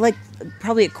I like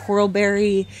probably a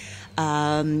coralberry.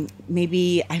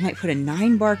 Maybe I might put a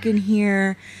 9-bark in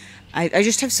here. I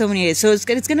just have so many ideas. So it's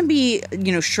going to be,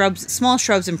 you know, shrubs, small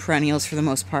shrubs and perennials for the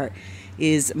most part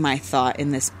is my thought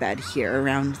in this bed here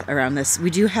around this. We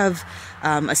do have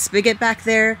a spigot back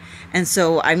there. And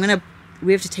so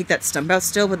we have to take that stump out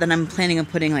still, but then I'm planning on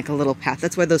putting like a little path.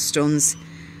 That's why those stones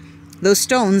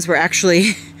were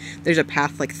actually, there's a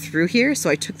path like through here. So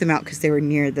I took them out because they were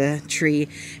near the tree,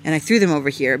 and I threw them over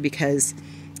here because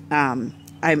I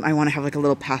want to have like a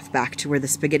little path back to where the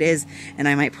spigot is, and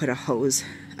I might put a hose,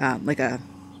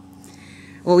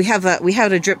 we have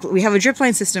a drip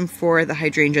line system for the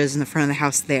hydrangeas in the front of the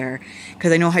house there,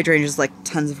 because I know hydrangeas like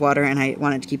tons of water and I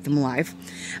wanted to keep them alive.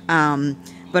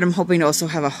 But I'm hoping to also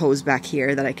have a hose back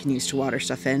here that I can use to water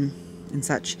stuff in and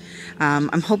such.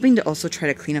 I'm hoping to also try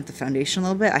to clean up the foundation a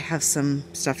little bit. I have some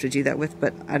stuff to do that with,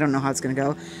 but I don't know how it's going to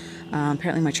go.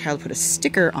 Apparently my child put a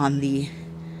sticker on the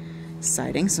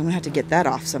siding, so I'm going to have to get that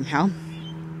off somehow.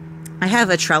 I have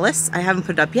a trellis. I haven't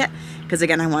put it up yet because,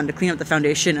 again, I wanted to clean up the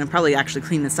foundation and probably actually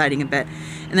clean the siding a bit.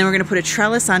 And then we're going to put a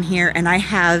trellis on here, and I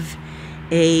have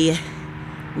a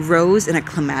rose and a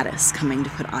clematis coming to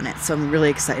put on it, so I'm really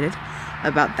excited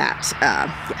about that.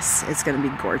 Yes, it's going to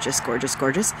be gorgeous, gorgeous,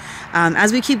 gorgeous.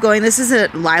 As we keep going, this is a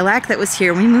lilac that was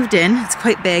here when we moved in. It's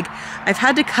quite big. I've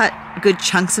had to cut good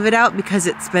chunks of it out because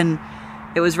it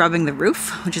was rubbing the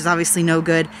roof, which is obviously no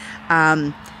good.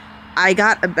 I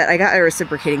got a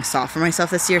reciprocating saw for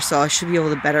myself this year, so I should be able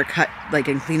to better cut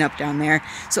and clean up down there.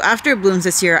 So after it blooms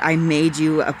this year, I may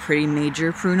do a pretty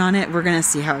major prune on it. We're gonna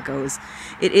see how it goes.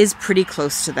 It is pretty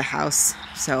close to the house,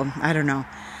 so I don't know.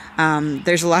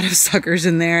 There's a lot of suckers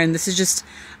in there, and this is just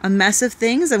a mess of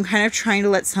things. I'm kind of trying to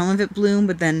let some of it bloom,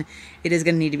 but then it is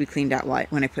going to need to be cleaned out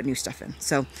when I put new stuff in.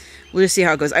 So we'll just see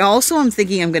how it goes. I also am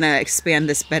thinking I'm going to expand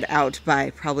this bed out by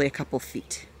probably a couple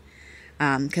feet,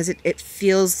 because it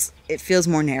feels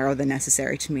more narrow than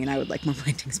necessary to me, and I would like more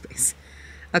planting space.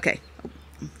 Okay,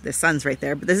 the sun's right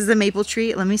there, but this is a maple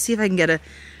tree. Let me see if I can get a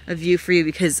view for you,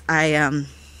 because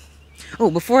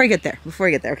before I get there,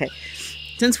 okay.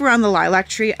 Since we're on the lilac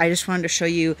tree, I just wanted to show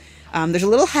you, there's a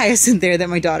little hyacinth there that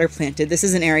my daughter planted. This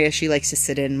is an area she likes to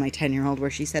sit in, my 10-year-old, where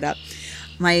she set up.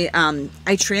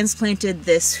 I transplanted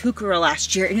this heuchera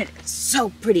last year, and it's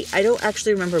so pretty. I don't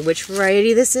actually remember which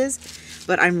variety this is,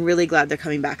 but I'm really glad they're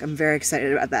coming back. I'm very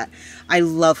excited about that. I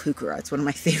love heuchera. It's one of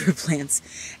my favorite plants.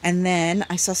 And then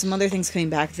I saw some other things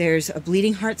coming back. There's a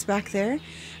bleeding hearts back there.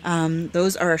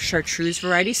 Those are a chartreuse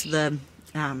variety, so the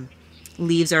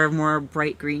leaves are more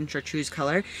bright green chartreuse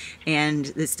color, and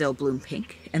they still bloom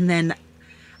pink. And then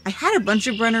I had a bunch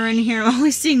of Brenner in here. I'm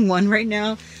only seeing one right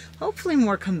now. Hopefully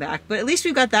more come back, but at least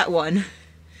we've got that one.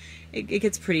 It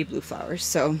gets pretty blue flowers.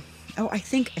 So, I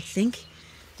think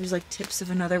there's like tips of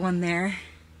another one there.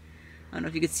 I don't know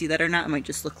if you could see that or not. It might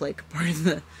just look like part of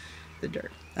the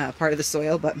dirt, part of the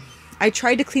soil. But I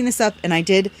tried to clean this up, and I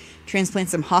did transplant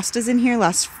some hostas in here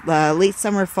last late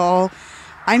summer, fall.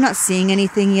 I'm not seeing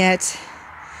anything yet.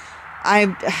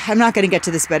 I'm not going to get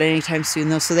to this bed anytime soon,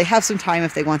 though, so they have some time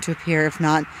if they want to appear. If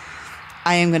not,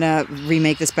 I am going to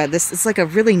remake this bed. This is like a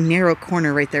really narrow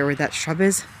corner right there where that shrub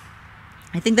is.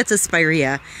 I think that's a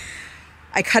spirea.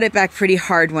 I cut it back pretty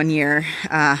hard one year,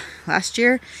 last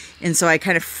year, and so I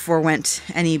kind of forewent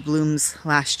any blooms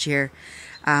last year.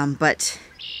 But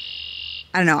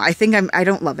I don't know, I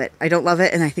don't love it. I don't love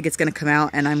it, and I think it's going to come out,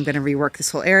 and I'm going to rework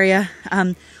this whole area.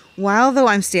 While though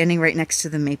I'm standing right next to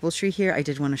the maple tree here, I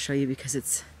did want to show you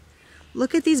because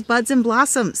look at these buds and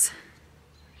blossoms.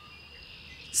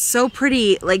 So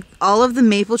pretty. Like, all of the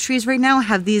maple trees right now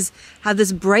have this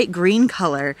bright green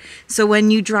color. So when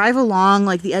you drive along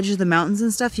like the edge of the mountains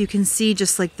and stuff, you can see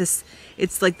just like this,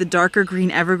 it's like the darker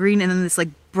green evergreen and then this like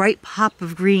bright pop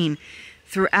of green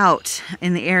throughout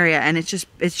in the area, and it's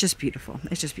just beautiful.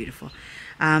 It's just beautiful.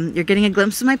 You're getting a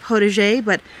glimpse of my potager,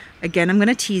 but again, I'm going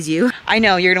to tease you. I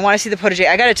know you're going to want to see the potager.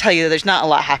 I got to tell you, there's not a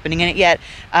lot happening in it yet.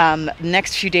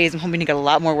 Next few days, I'm hoping to get a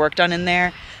lot more work done in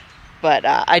there. But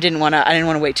I didn't want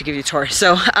to wait to give you a tour.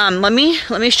 So let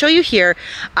me show you here.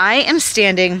 I am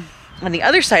standing on the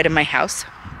other side of my house,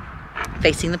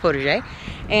 facing the potager,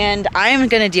 and I am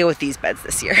going to deal with these beds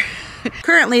this year.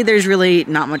 Currently, there's really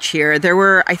not much here.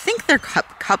 I think they're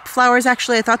cup flowers,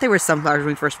 actually. I thought they were sunflowers when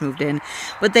we first moved in,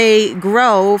 but they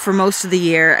grow for most of the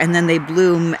year, and then they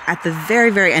bloom at the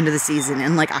very, very end of the season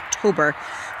in like October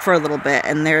for a little bit,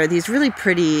 and they're these really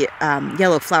pretty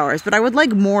yellow flowers, but I would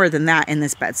like more than that in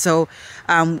this bed. So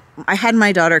I had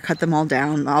my daughter cut them all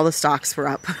down. All the stalks were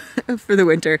up for the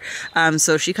winter,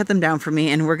 so she cut them down for me,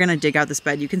 and we're gonna dig out this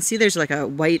bed. You can see there's like a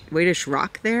whitish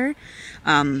rock there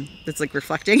that's like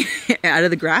reflecting out of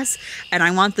the grass, and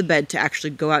I want the bed to actually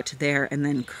go out to there and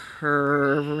then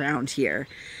curve around here.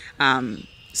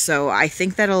 So I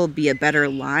think that'll be a better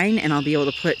line, and I'll be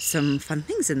able to put some fun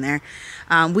things in there.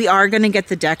 We are going to get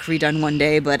the deck redone one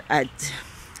day, but I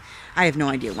have no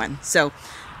idea when. So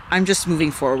I'm just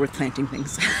moving forward with planting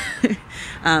things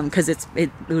because it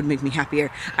would make me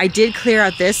happier. I did clear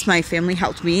out this. My family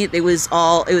helped me. It was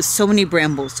so many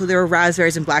brambles. So there were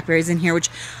raspberries and blackberries in here, which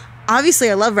obviously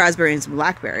I love raspberries and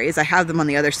blackberries. I have them on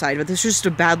the other side, but this was just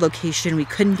a bad location. We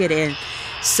couldn't get in.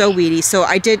 So weedy. So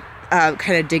I did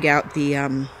kind of dig out the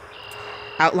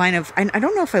outline of, I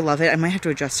don't know if I love it. I might have to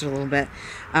adjust it a little bit.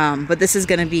 But this is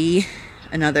going to be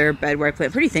another bed where I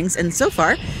plant pretty things. And so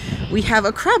far, we have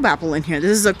a crabapple in here.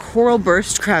 This is a coral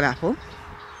burst crabapple.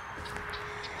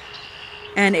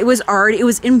 And it was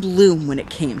in bloom when it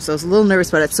came. So I was a little nervous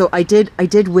about it. So I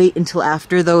did wait until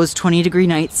after those 20-degree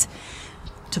nights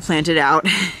to plant it out.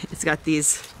 It's got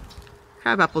these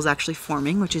crabapples actually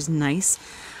forming, which is nice.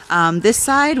 This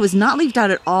side was not leafed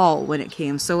out at all when it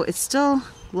came, so it's still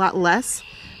a lot less,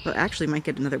 but actually might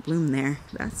get another bloom there.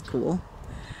 That's cool.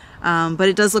 But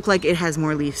it does look like it has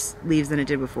more leaves than it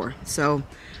did before, so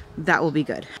that will be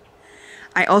good.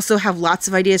 I also have lots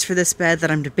of ideas for this bed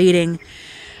that I'm debating.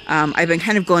 I've been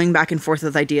kind of going back and forth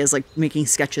with ideas, like making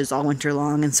sketches all winter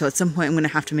long, and so at some point I'm going to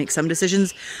have to make some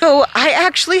decisions. So I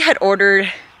actually had ordered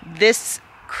this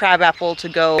crabapple to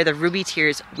go where the Ruby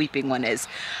Tears Weeping one is.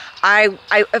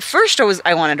 At first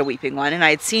I wanted a weeping one, and I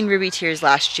had seen Ruby Tears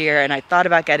last year, and I thought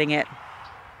about getting it.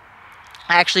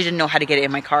 I actually didn't know how to get it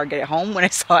in my car, get it home when I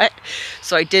saw it,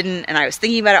 so I didn't, and I was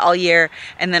thinking about it all year,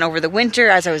 and then over the winter,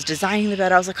 as I was designing the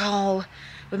bed, I was like, oh,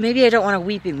 but maybe I don't want a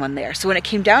weeping one there. So when it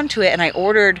came down to it, and I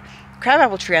ordered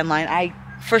crabapple tree online,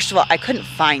 first of all, I couldn't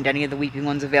find any of the weeping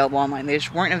ones available online. They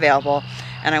just weren't available,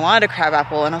 and I wanted a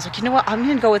crabapple, and I was like, you know what, I'm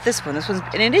gonna go with this one. This one's,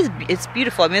 and it's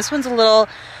beautiful. I mean, this one's a little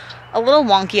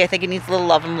wonky. I think it needs a little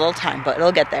love and a little time, but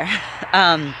it'll get there.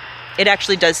 It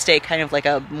actually does stay kind of like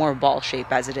a more ball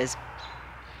shape as it is.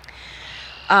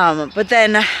 But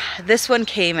then this one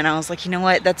came, and I was like, you know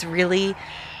what? That's really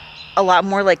a lot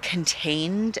more like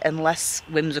contained and less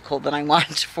whimsical than I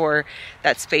want for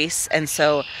that space. And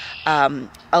so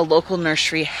a local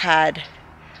nursery had,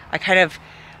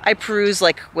 I peruse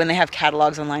like when they have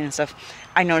catalogs online and stuff.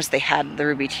 I noticed they had the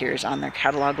Ruby Tears on their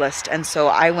catalog list, and so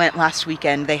I went last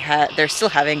weekend. They're still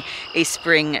having a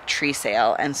spring tree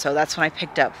sale, and so that's when I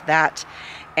picked up that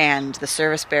and the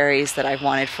service berries that I've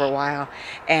wanted for a while,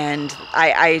 and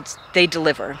they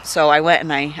deliver. So I went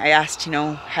and I asked, you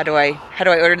know, how do I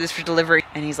order this for delivery?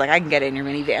 And he's like, I can get it in your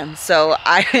minivan. So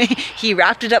he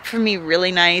wrapped it up for me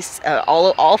really nice,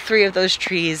 all three of those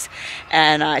trees,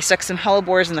 and I stuck some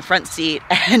hellebores in the front seat,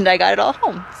 and I got it all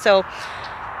home. So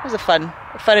it was a fun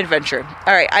adventure.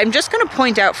 All right, I'm just going to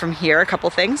point out from here a couple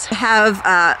things. I have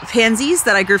pansies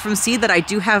that I grew from seed that I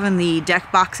do have in the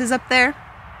deck boxes up there.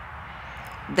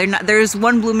 There's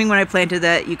one blooming when I planted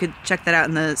that. You could check that out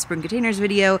in the spring containers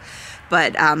video,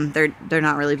 but they're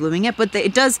not really blooming yet. But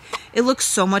it looks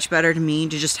so much better to me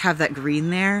to just have that green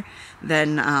there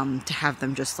than to have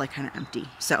them just like kind of empty.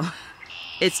 So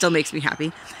it still makes me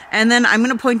happy. And then I'm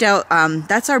going to point out,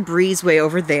 that's our breezeway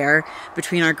over there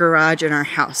between our garage and our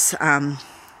house.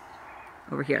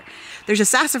 over here. There's a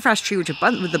sassafras tree with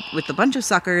a bunch of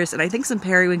suckers, and I think some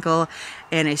periwinkle,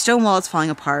 and a stone wall that's falling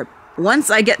apart. Once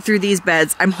I get through these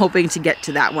beds, I'm hoping to get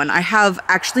to that one. I have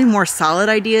actually more solid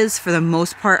ideas for the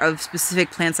most part of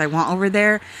specific plants I want over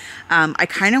there. I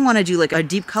kind of want to do like a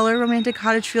deep color romantic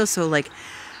cottage feel, so like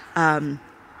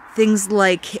things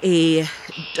like a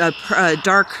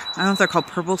dark, I don't know if they're called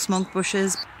purple smoke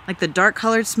bushes, like the dark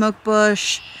colored smoke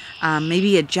bush,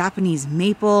 maybe a Japanese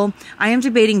maple. I am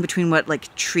debating between what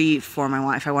like tree form I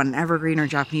want, if I want an evergreen or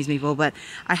Japanese maple, but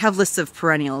I have lists of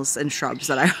perennials and shrubs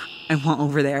that I want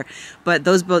over there, but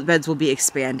those beds will be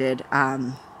expanded.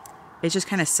 It's just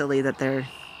kind of silly that they're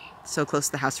so close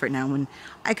to the house right now when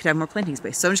I could have more planting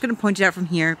space. So I'm just going to point it out from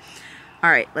here. All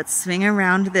right, let's swing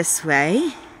around this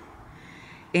way.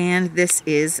 And this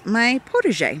is my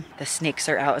potager. The snakes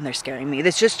are out and they're scaring me.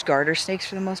 It's just garter snakes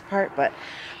for the most part, but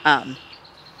at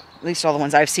least all the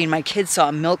ones I've seen. My kids saw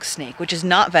a milk snake, which is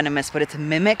not venomous, but it's a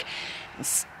mimic.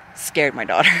 It scared my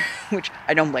daughter, which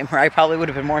I don't blame her. I probably would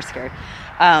have been more scared.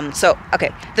 So, okay,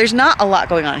 there's not a lot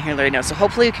going on here right now, so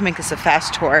hopefully we can make this a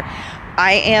fast tour.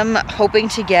 I am hoping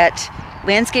to get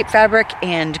landscape fabric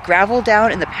and gravel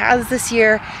down in the paths this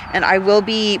year, and I will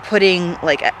be putting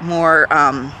like more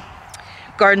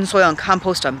garden soil and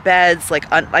compost on beds. Like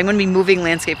I'm going to be moving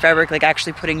landscape fabric, like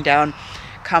actually putting down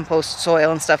compost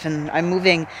soil and stuff, and I'm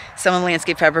moving some of the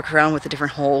landscape fabric around with the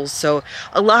different holes, so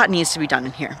a lot needs to be done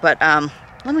in here. But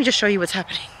let me just show you what's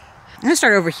happening. I'm going to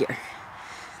start over here.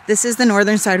 This is the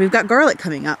northern side. We've got garlic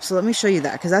coming up, so let me show you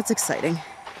that because that's exciting.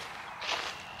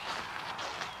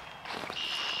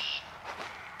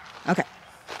 Okay.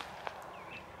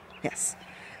 Yes.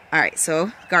 All right,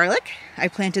 so garlic. I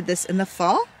planted this in the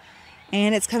fall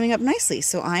and it's coming up nicely,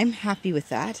 so I'm happy with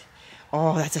that.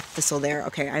 Oh, that's a thistle there.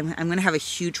 Okay, I'm going to have a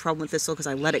huge problem with thistle because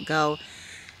I let it go.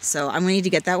 So I'm going to need to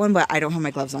get that one, but I don't have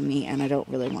my gloves on me and I don't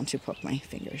really want to poke my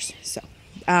fingers. So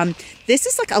this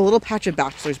is like a little patch of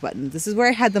bachelor's buttons. This is where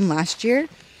I had them last year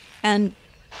and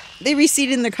they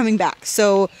reseeded and they're coming back.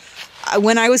 So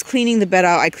when I was cleaning the bed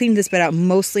out, I cleaned this bed out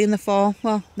mostly in the fall.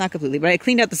 Well, not completely, but I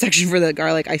cleaned out the section for the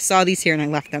garlic. I saw these here and I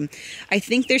left them. I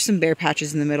think there's some bare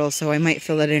patches in the middle, so I might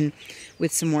fill it in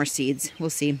with some more seeds. We'll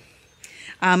see.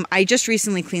 I just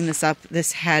recently cleaned this up.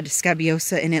 This had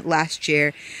scabiosa in it last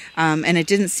year, and it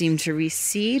didn't seem to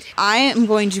reseed. I am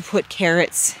going to put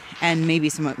carrots and maybe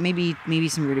some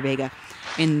rutabaga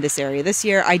in this area. This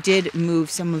year I did move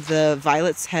some of the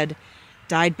violets had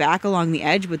died back along the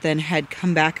edge, but then had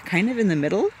come back kind of in the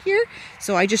middle here.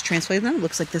 So I just transplanted them. It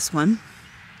looks like this one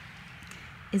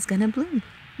is gonna bloom.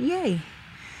 Yay.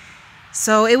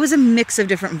 So it was a mix of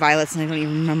different violets and I don't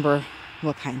even remember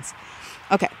what kinds.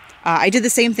 Okay. I did the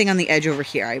same thing on the edge over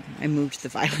here. I moved the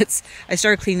violets. I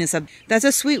started cleaning this up. That's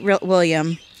a Sweet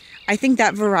William. I think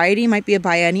that variety might be a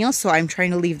biennial, so I'm trying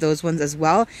to leave those ones as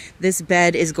well. This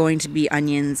bed is going to be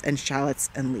onions and shallots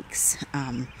and leeks.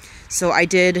 So I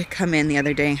did come in the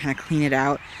other day and kind of clean it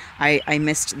out. I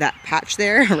missed that patch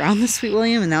there around the Sweet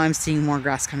William, and now I'm seeing more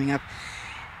grass coming up,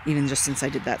 even just since I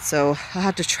did that. So I'll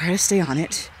have to try to stay on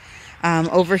it.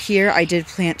 Over here, I did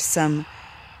plant some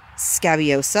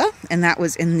scabiosa, and that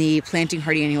was in the Planting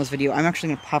Hardy Annuals video. I'm actually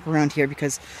going to pop around here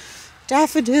because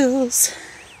daffodils.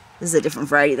 This is a different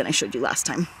variety than I showed you last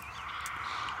time.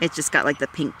 It's just got like the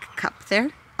pink cup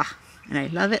there. Ah, and I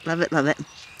love it, love it, love it.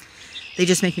 They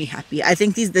just make me happy. I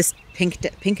think this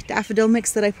pink daffodil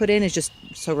mix that I put in is just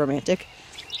so romantic.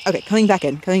 Okay, coming back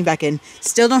in.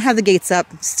 Still don't have the gates up.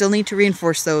 Still need to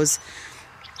reinforce those.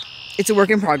 It's a work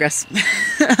in progress.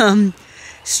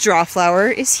 Straw flower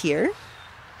is here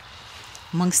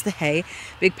amongst the hay.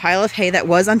 Big pile of hay that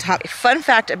was on top. Fun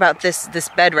fact about this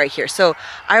bed right here. So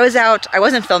I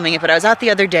wasn't filming it, but I was out the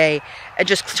other day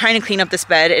just trying to clean up this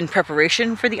bed in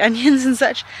preparation for the onions and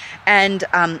such. And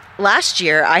last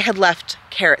year I had left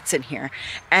carrots in here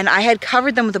and I had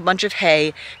covered them with a bunch of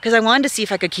hay because I wanted to see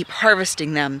if I could keep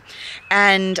harvesting them.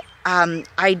 And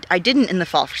I didn't in the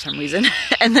fall for some reason.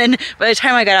 And then by the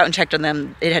time I got out and checked on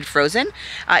them, it had frozen.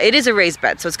 It is a raised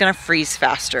bed, so it's going to freeze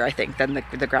faster, I think, than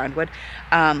the ground would.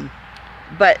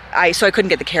 So I couldn't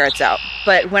get the carrots out.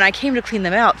 But when I came to clean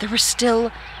them out, there were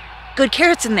still good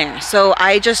carrots in there. So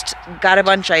I just got a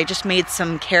bunch. I just made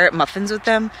some carrot muffins with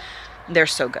them. They're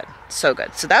so good. So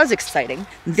good. So that was exciting.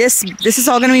 This is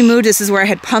all going to be moved. This is where I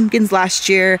had pumpkins last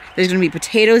year. There's going to be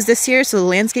potatoes this year. So the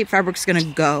landscape fabric's going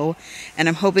to go. And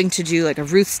I'm hoping to do like a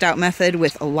Ruth Stout method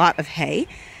with a lot of hay.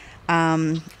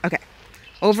 Okay.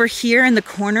 Over here in the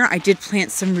corner, I did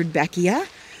plant some rudbeckia.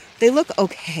 They look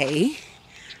okay.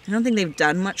 I don't think they've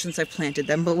done much since I planted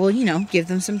them, but we'll, give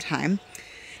them some time.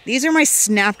 These are my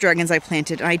snapdragons I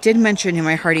planted. And I did mention in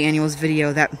my Hardy Annuals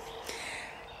video that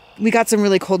we got some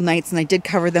really cold nights and I did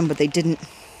cover them, but they didn't,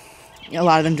 a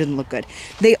lot of them didn't look good.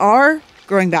 They are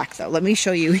growing back though. Let me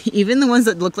show you, even the ones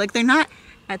that look like they're not,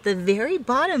 at the very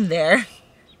bottom there,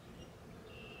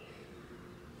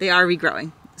 they are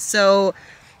regrowing. So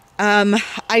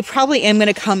I probably am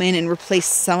going to come in and replace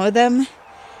some of them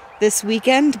this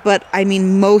weekend, but I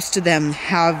mean, most of them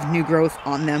have new growth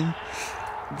on them.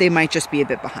 They might just be a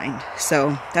bit behind.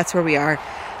 So that's where we are.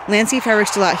 Landscape fabric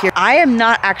still out here. I am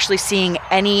not actually seeing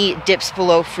any dips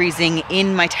below freezing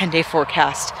in my 10-day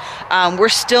forecast. We're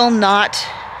still not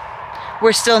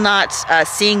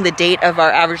seeing the date of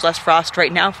our average less frost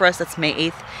right now. For us, that's May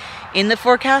 8th in the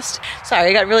forecast. Sorry,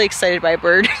 I got really excited by a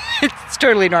bird. It's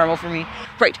totally normal for me.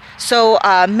 Right, so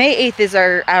May 8th is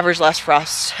our average last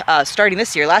frost starting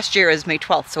this year. Last year is May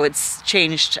 12th, so it's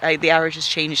changed. The average has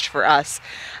changed for us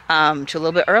to a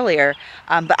little bit earlier.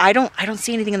 But I don't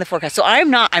see anything in the forecast. So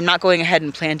I'm not going ahead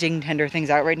and planting tender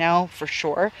things out right now for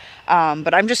sure.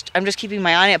 But I'm just keeping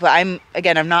my eye on it. But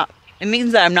I'm not. It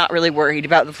means that I'm not really worried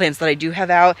about the plants that I do have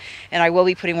out, and I will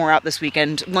be putting more out this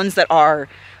weekend. Ones that are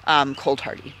cold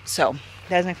hardy. So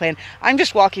that's my plan. I'm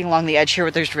just walking along the edge here,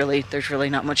 but there's really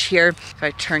not much here. If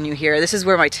I turn you here, this is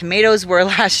where my tomatoes were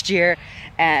last year,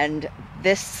 and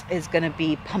this is going to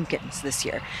be pumpkins this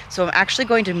year. So I'm actually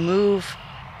going to move,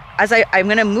 I'm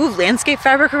going to move landscape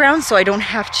fabric around so I don't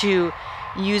have to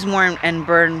use more and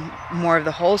burn more of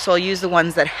the holes. So I'll use the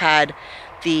ones that had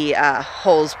the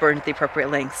holes burned at the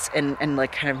appropriate lengths and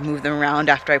like kind of move them around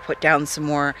after I put down some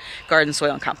more garden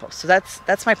soil and compost. So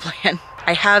that's my plan.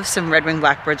 I have some red-winged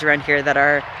blackbirds around here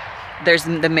that there's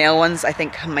the male ones I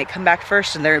think might come back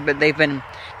first, and they've been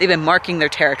marking their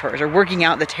territories or working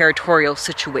out the territorial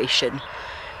situation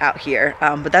out here.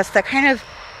 But that's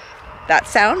that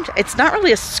sound. It's not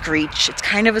really a screech. It's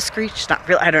kind of a screech. It's not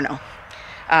really, I don't know.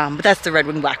 But that's the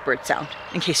red-winged blackbird sound,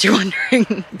 in case you're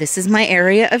wondering. This is my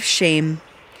area of shame.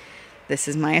 This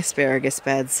is my asparagus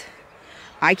beds.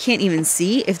 I can't even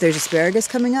see if there's asparagus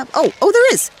coming up. Oh,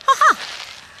 there is. Haha.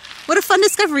 What a fun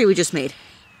discovery we just made.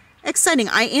 Exciting.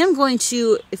 I am going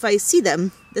to, if I see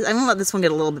them, I'm going to let this one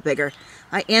get a little bit bigger.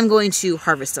 I am going to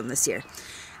harvest them this year.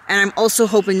 And I'm also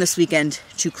hoping this weekend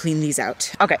to clean these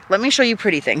out. Okay, let me show you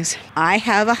pretty things. I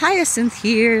have a hyacinth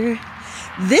here.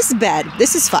 This bed,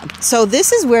 this is fun. So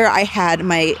this is where I had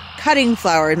my cutting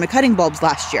flowers, my cutting bulbs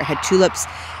last year. I had tulips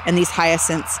and these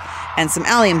hyacinths and some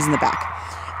alliums in the back.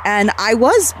 And I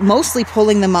was mostly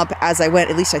pulling them up as I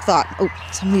went, at least I thought. Oh,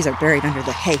 some of these are buried under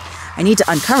the hay. I need to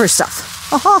uncover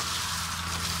stuff.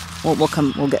 Well, we'll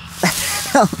get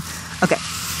okay.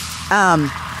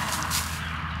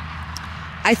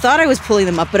 I thought I was pulling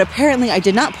them up, but apparently I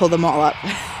did not pull them all up.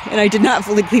 And I did not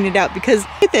fully clean it out because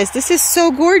look at this. This is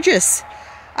so gorgeous.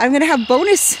 I'm going to have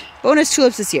bonus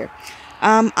tulips this year.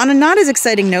 On a not as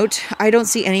exciting note, I don't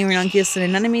see any ranunculus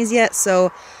and anemones yet,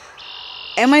 so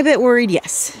am I a bit worried?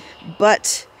 Yes.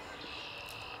 But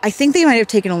I think they might have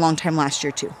taken a long time last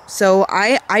year too. So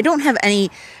I don't have any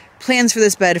plans for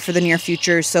this bed for the near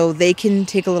future, so they can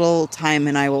take a little time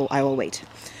and I will wait.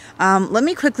 Let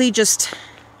me quickly just...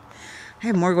 I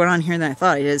have more going on here than I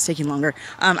thought I did. It's taking longer.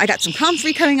 I got some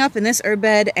comfrey coming up in this herb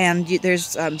bed, and there's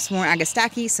some more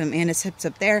agastache, some anise hips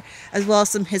up there, as well as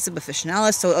some hyssop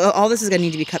officinalis. So all this is going to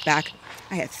need to be cut back.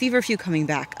 I have feverfew coming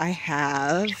back. I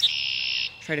have...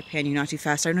 Try to pan you not too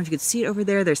fast. I don't know if you could see it over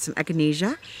there. There's some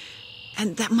echinacea.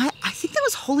 And I think that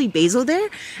was holy basil there.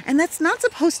 And that's not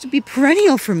supposed to be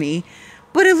perennial for me,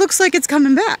 but it looks like it's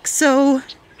coming back. So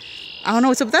I don't know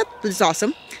what's up with that, but it's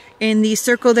awesome. In the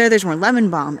circle there's more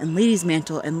lemon balm and lady's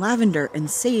mantle and lavender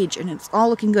and sage, and it's all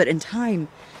looking good, and thyme.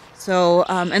 So,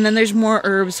 and then there's more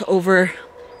herbs over,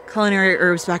 culinary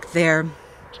herbs back there.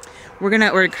 We're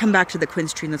gonna come back to the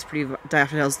quince tree and those pretty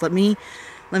daffodils. Let me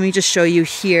just show you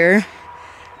here.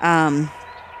 I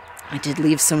did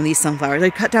leave some of these sunflowers.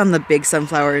 I cut down the big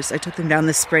sunflowers. I took them down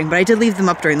this spring, but I did leave them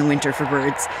up during the winter for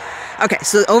birds. Okay,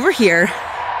 so over here,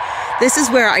 this is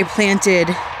where I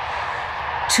planted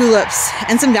tulips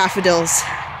and some daffodils.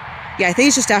 Yeah, I think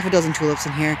it's just daffodils and tulips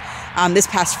in here. This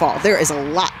past fall. There is a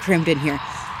lot crammed in here.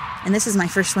 And this is my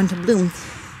first one to bloom.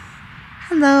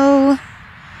 Hello.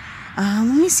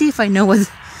 Let me see if I know what...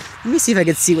 Let me see if I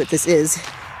can see what this is.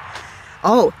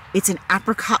 Oh, it's an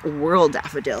apricot whirl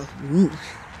daffodil. Ooh,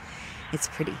 it's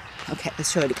pretty. Okay,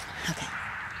 let's show it again. Okay.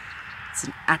 It's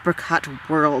an apricot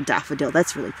whirl daffodil.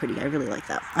 That's really pretty. I really like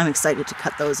that. I'm excited to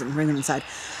cut those and bring them inside.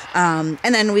 And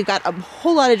then we've got a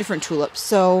whole lot of different tulips.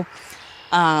 So,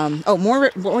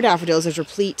 more daffodils. There's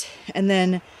replete. And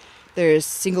then there's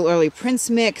single early prince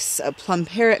mix, a plum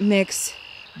parrot mix,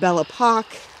 Bella Pock.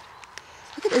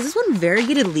 Look at this. Is this one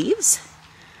variegated leaves?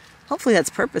 Hopefully that's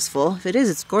purposeful. If it is,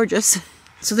 it's gorgeous.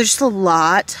 So there's just a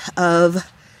lot of,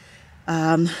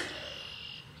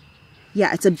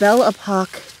 yeah, it's a Belle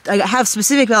Epoque. I have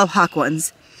specific Belle Epoque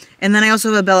ones. And then I also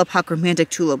have a Belle Epoque Romantic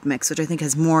Tulip mix, which I think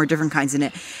has more different kinds in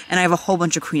it. And I have a whole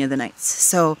bunch of Queen of the Nights.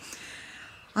 So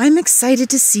I'm excited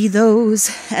to see those.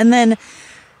 And then,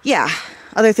 yeah,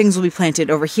 other things will be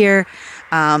planted over here.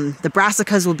 The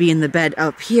brassicas will be in the bed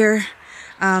up here.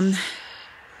 I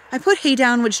put hay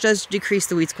down, which does decrease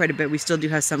the weeds quite a bit. We still do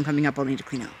have some coming up I'll need to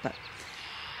clean out, but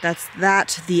that's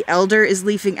that. The elder is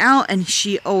leafing out, and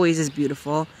she always is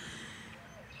beautiful.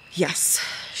 Yes,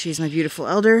 she's my beautiful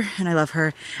elder, and I love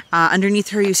her. Underneath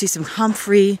her, you see some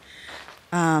comfrey.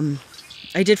 I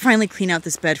did finally clean out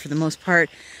this bed for the most part.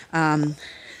 A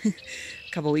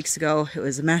couple weeks ago, it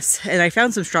was a mess, and I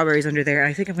found some strawberries under there.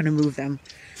 I think I'm going to move them.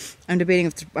 I'm debating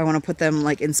if I want to put them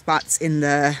like in spots in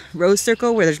the rose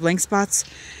circle where there's blank spots,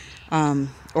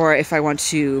 or if I want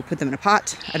to put them in a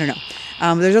pot. I don't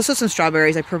know. There's also some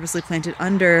strawberries I purposely planted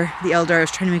under the elder. I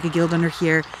was trying to make a guild under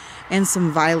here, and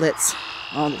some violets.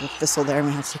 Oh, there's a thistle there I'm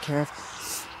going to have to take care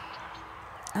of.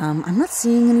 I'm not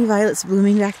seeing any violets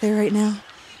blooming back there right now,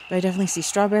 but I definitely see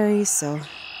strawberries, so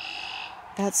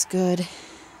that's good.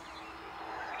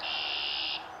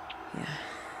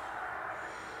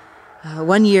 Yeah.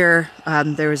 One year,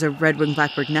 there was a red-winged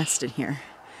blackbird nest in here,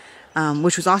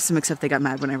 which was awesome, except they got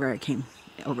mad whenever I came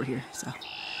over here. So,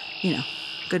 you know,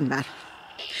 good and bad.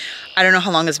 I don't know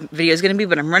how long this video is going to be,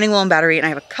 but I'm running low on battery, and I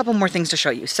have a couple more things to show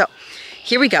you. So,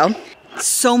 here we go.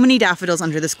 So many daffodils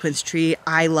under this quince tree.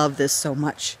 I love this so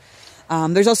much.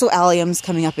 There's also alliums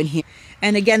coming up in here.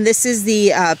 And again, this is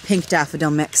the pink daffodil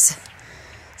mix.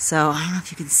 So, I don't know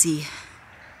if you can see.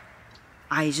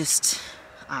 I just,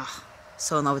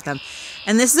 so in love with them.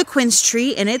 And this is a quince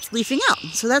tree, and it's leafing out.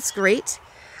 So that's great.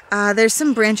 There's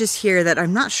some branches here that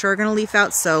I'm not sure are going to leaf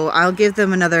out, so I'll give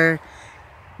them another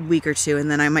week or two, and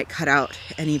then I might cut out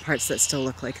any parts that still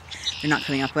look like they're not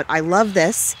coming up. But I love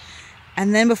this.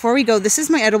 And then before we go, this is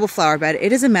my edible flower bed.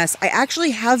 It is a mess. I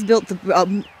actually have built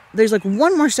the, there's like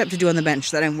one more step to do on the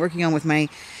bench that I'm working on with my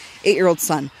 8-year-old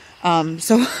son.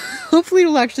 So hopefully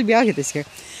it'll actually be out here this year.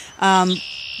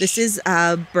 This is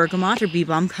bergamot or bee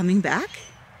balm coming back.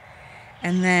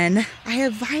 And then I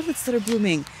have violets that are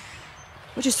blooming,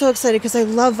 which is so exciting because I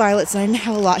love violets, and I didn't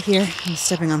have a lot here. I'm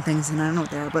stepping on things and I don't know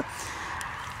what they are, but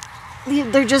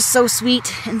they're just so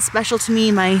sweet and special to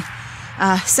me. My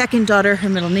second daughter, her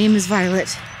middle name is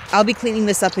Violet. I'll be cleaning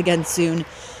this up again soon,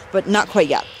 but not quite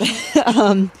yet.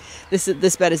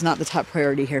 This bed is not the top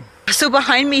priority here. So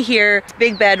behind me here,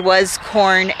 big bed was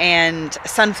corn and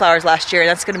sunflowers last year.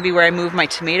 That's going to be where I move my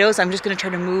tomatoes. I'm just going to try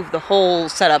to move the whole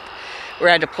setup where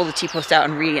I had to pull the T-post out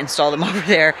and reinstall them over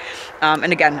there.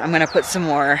 And again, I'm going to put some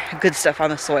more good stuff on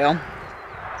the soil.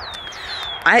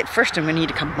 First I'm going to need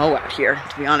to come mow out here,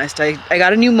 to be honest. I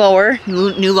got a new mower,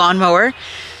 new lawn mower.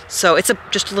 So it's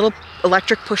just a little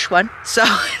electric push one. So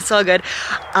it's all good.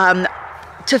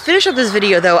 To finish up this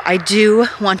video though, I do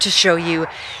want to show you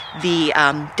the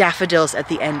daffodils at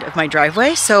the end of my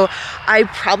driveway. So I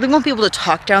probably won't be able to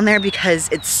talk down there because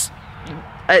it's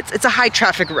a high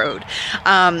traffic road.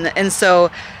 And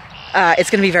so it's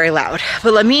gonna be very loud.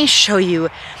 But let me show you,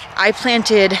 I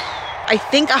planted, I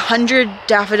think 100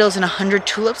 daffodils and 100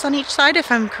 tulips on each side,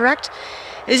 if I'm correct.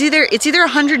 It's either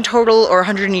 100 total or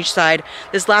 100 on each side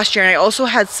this last year. And I also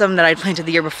had some that I planted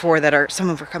the year before that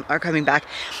some of them are coming back.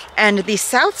 And the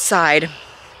south side,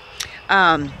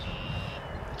 or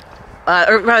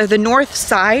rather the north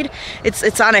side,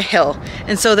 it's on a hill.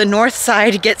 And so the north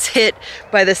side gets hit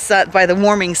by the sun, by the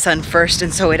warming sun first.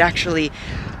 And so it actually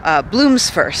blooms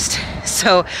first.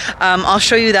 So I'll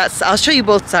show you that. I'll show you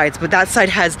both sides, but that side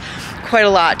has quite a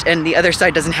lot and the other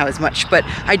side doesn't have as much, but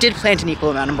I did plant an equal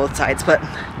amount on both sides. But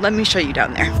let me show you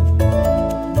down there.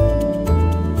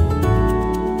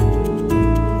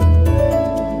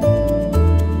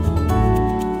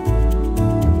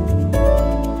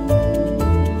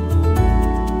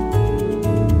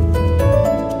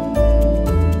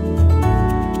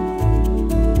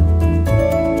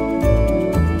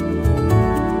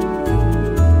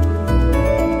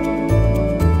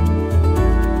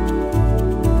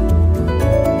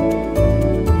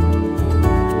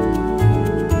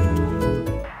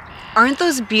 Aren't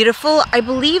those beautiful? I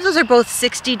believe those are both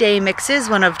 60-day mixes,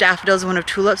 one of daffodils and one of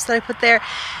tulips that I put there.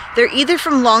 They're either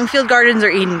from Longfield Gardens or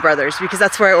Eden Brothers because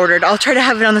that's where I ordered. I'll try to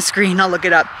have it on the screen, I'll look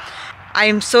it up. I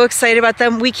am so excited about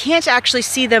them. We can't actually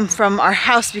see them from our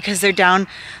house because they're down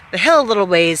the hill a little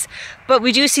ways, but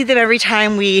we do see them every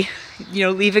time we,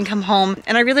 leave and come home.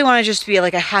 And I really want to just be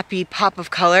like a happy pop of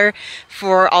color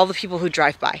for all the people who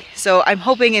drive by. So I'm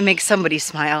hoping it makes somebody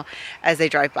smile as they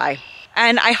drive by.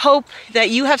 And I hope that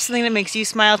you have something that makes you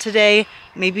smile today.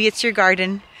 Maybe it's your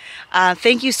garden.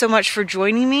 Thank you so much for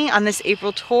joining me on this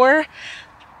April tour.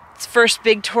 First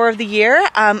big tour of the year.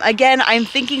 Again, I'm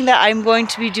thinking that I'm going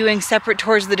to be doing separate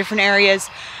tours of the different areas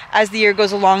as the year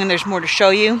goes along and there's more to show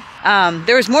you.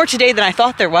 There was more today than I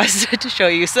thought there was to show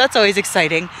you, so that's always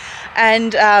exciting.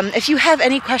 And if you have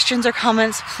any questions or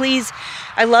comments, please,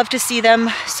 I love to see them,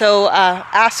 so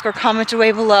ask or comment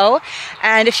away below.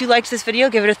 And if you liked this video,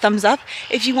 give it a thumbs up.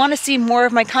 If you want to see more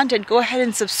of my content, go ahead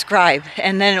and subscribe,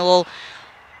 and then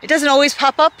it doesn't always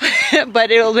pop up, but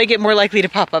it'll make it more likely to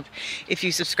pop up if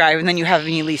you subscribe, and then you have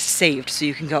me at least saved so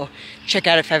you can go check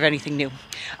out if I have anything new.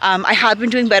 I have been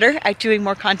doing better at doing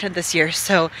more content this year,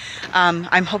 so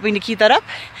I'm hoping to keep that up,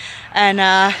 and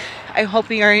I'm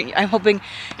hoping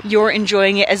you're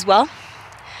enjoying it as well.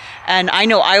 And I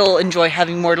know I will enjoy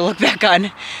having more to look back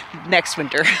on next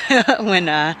winter when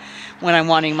I'm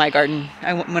wanting my garden,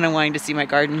 when I'm wanting to see my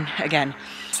garden again.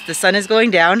 The sun is going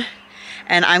down,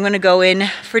 and I'm going to go in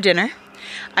for dinner.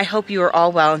 I hope you are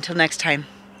all well. Until next time,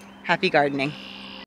 happy gardening.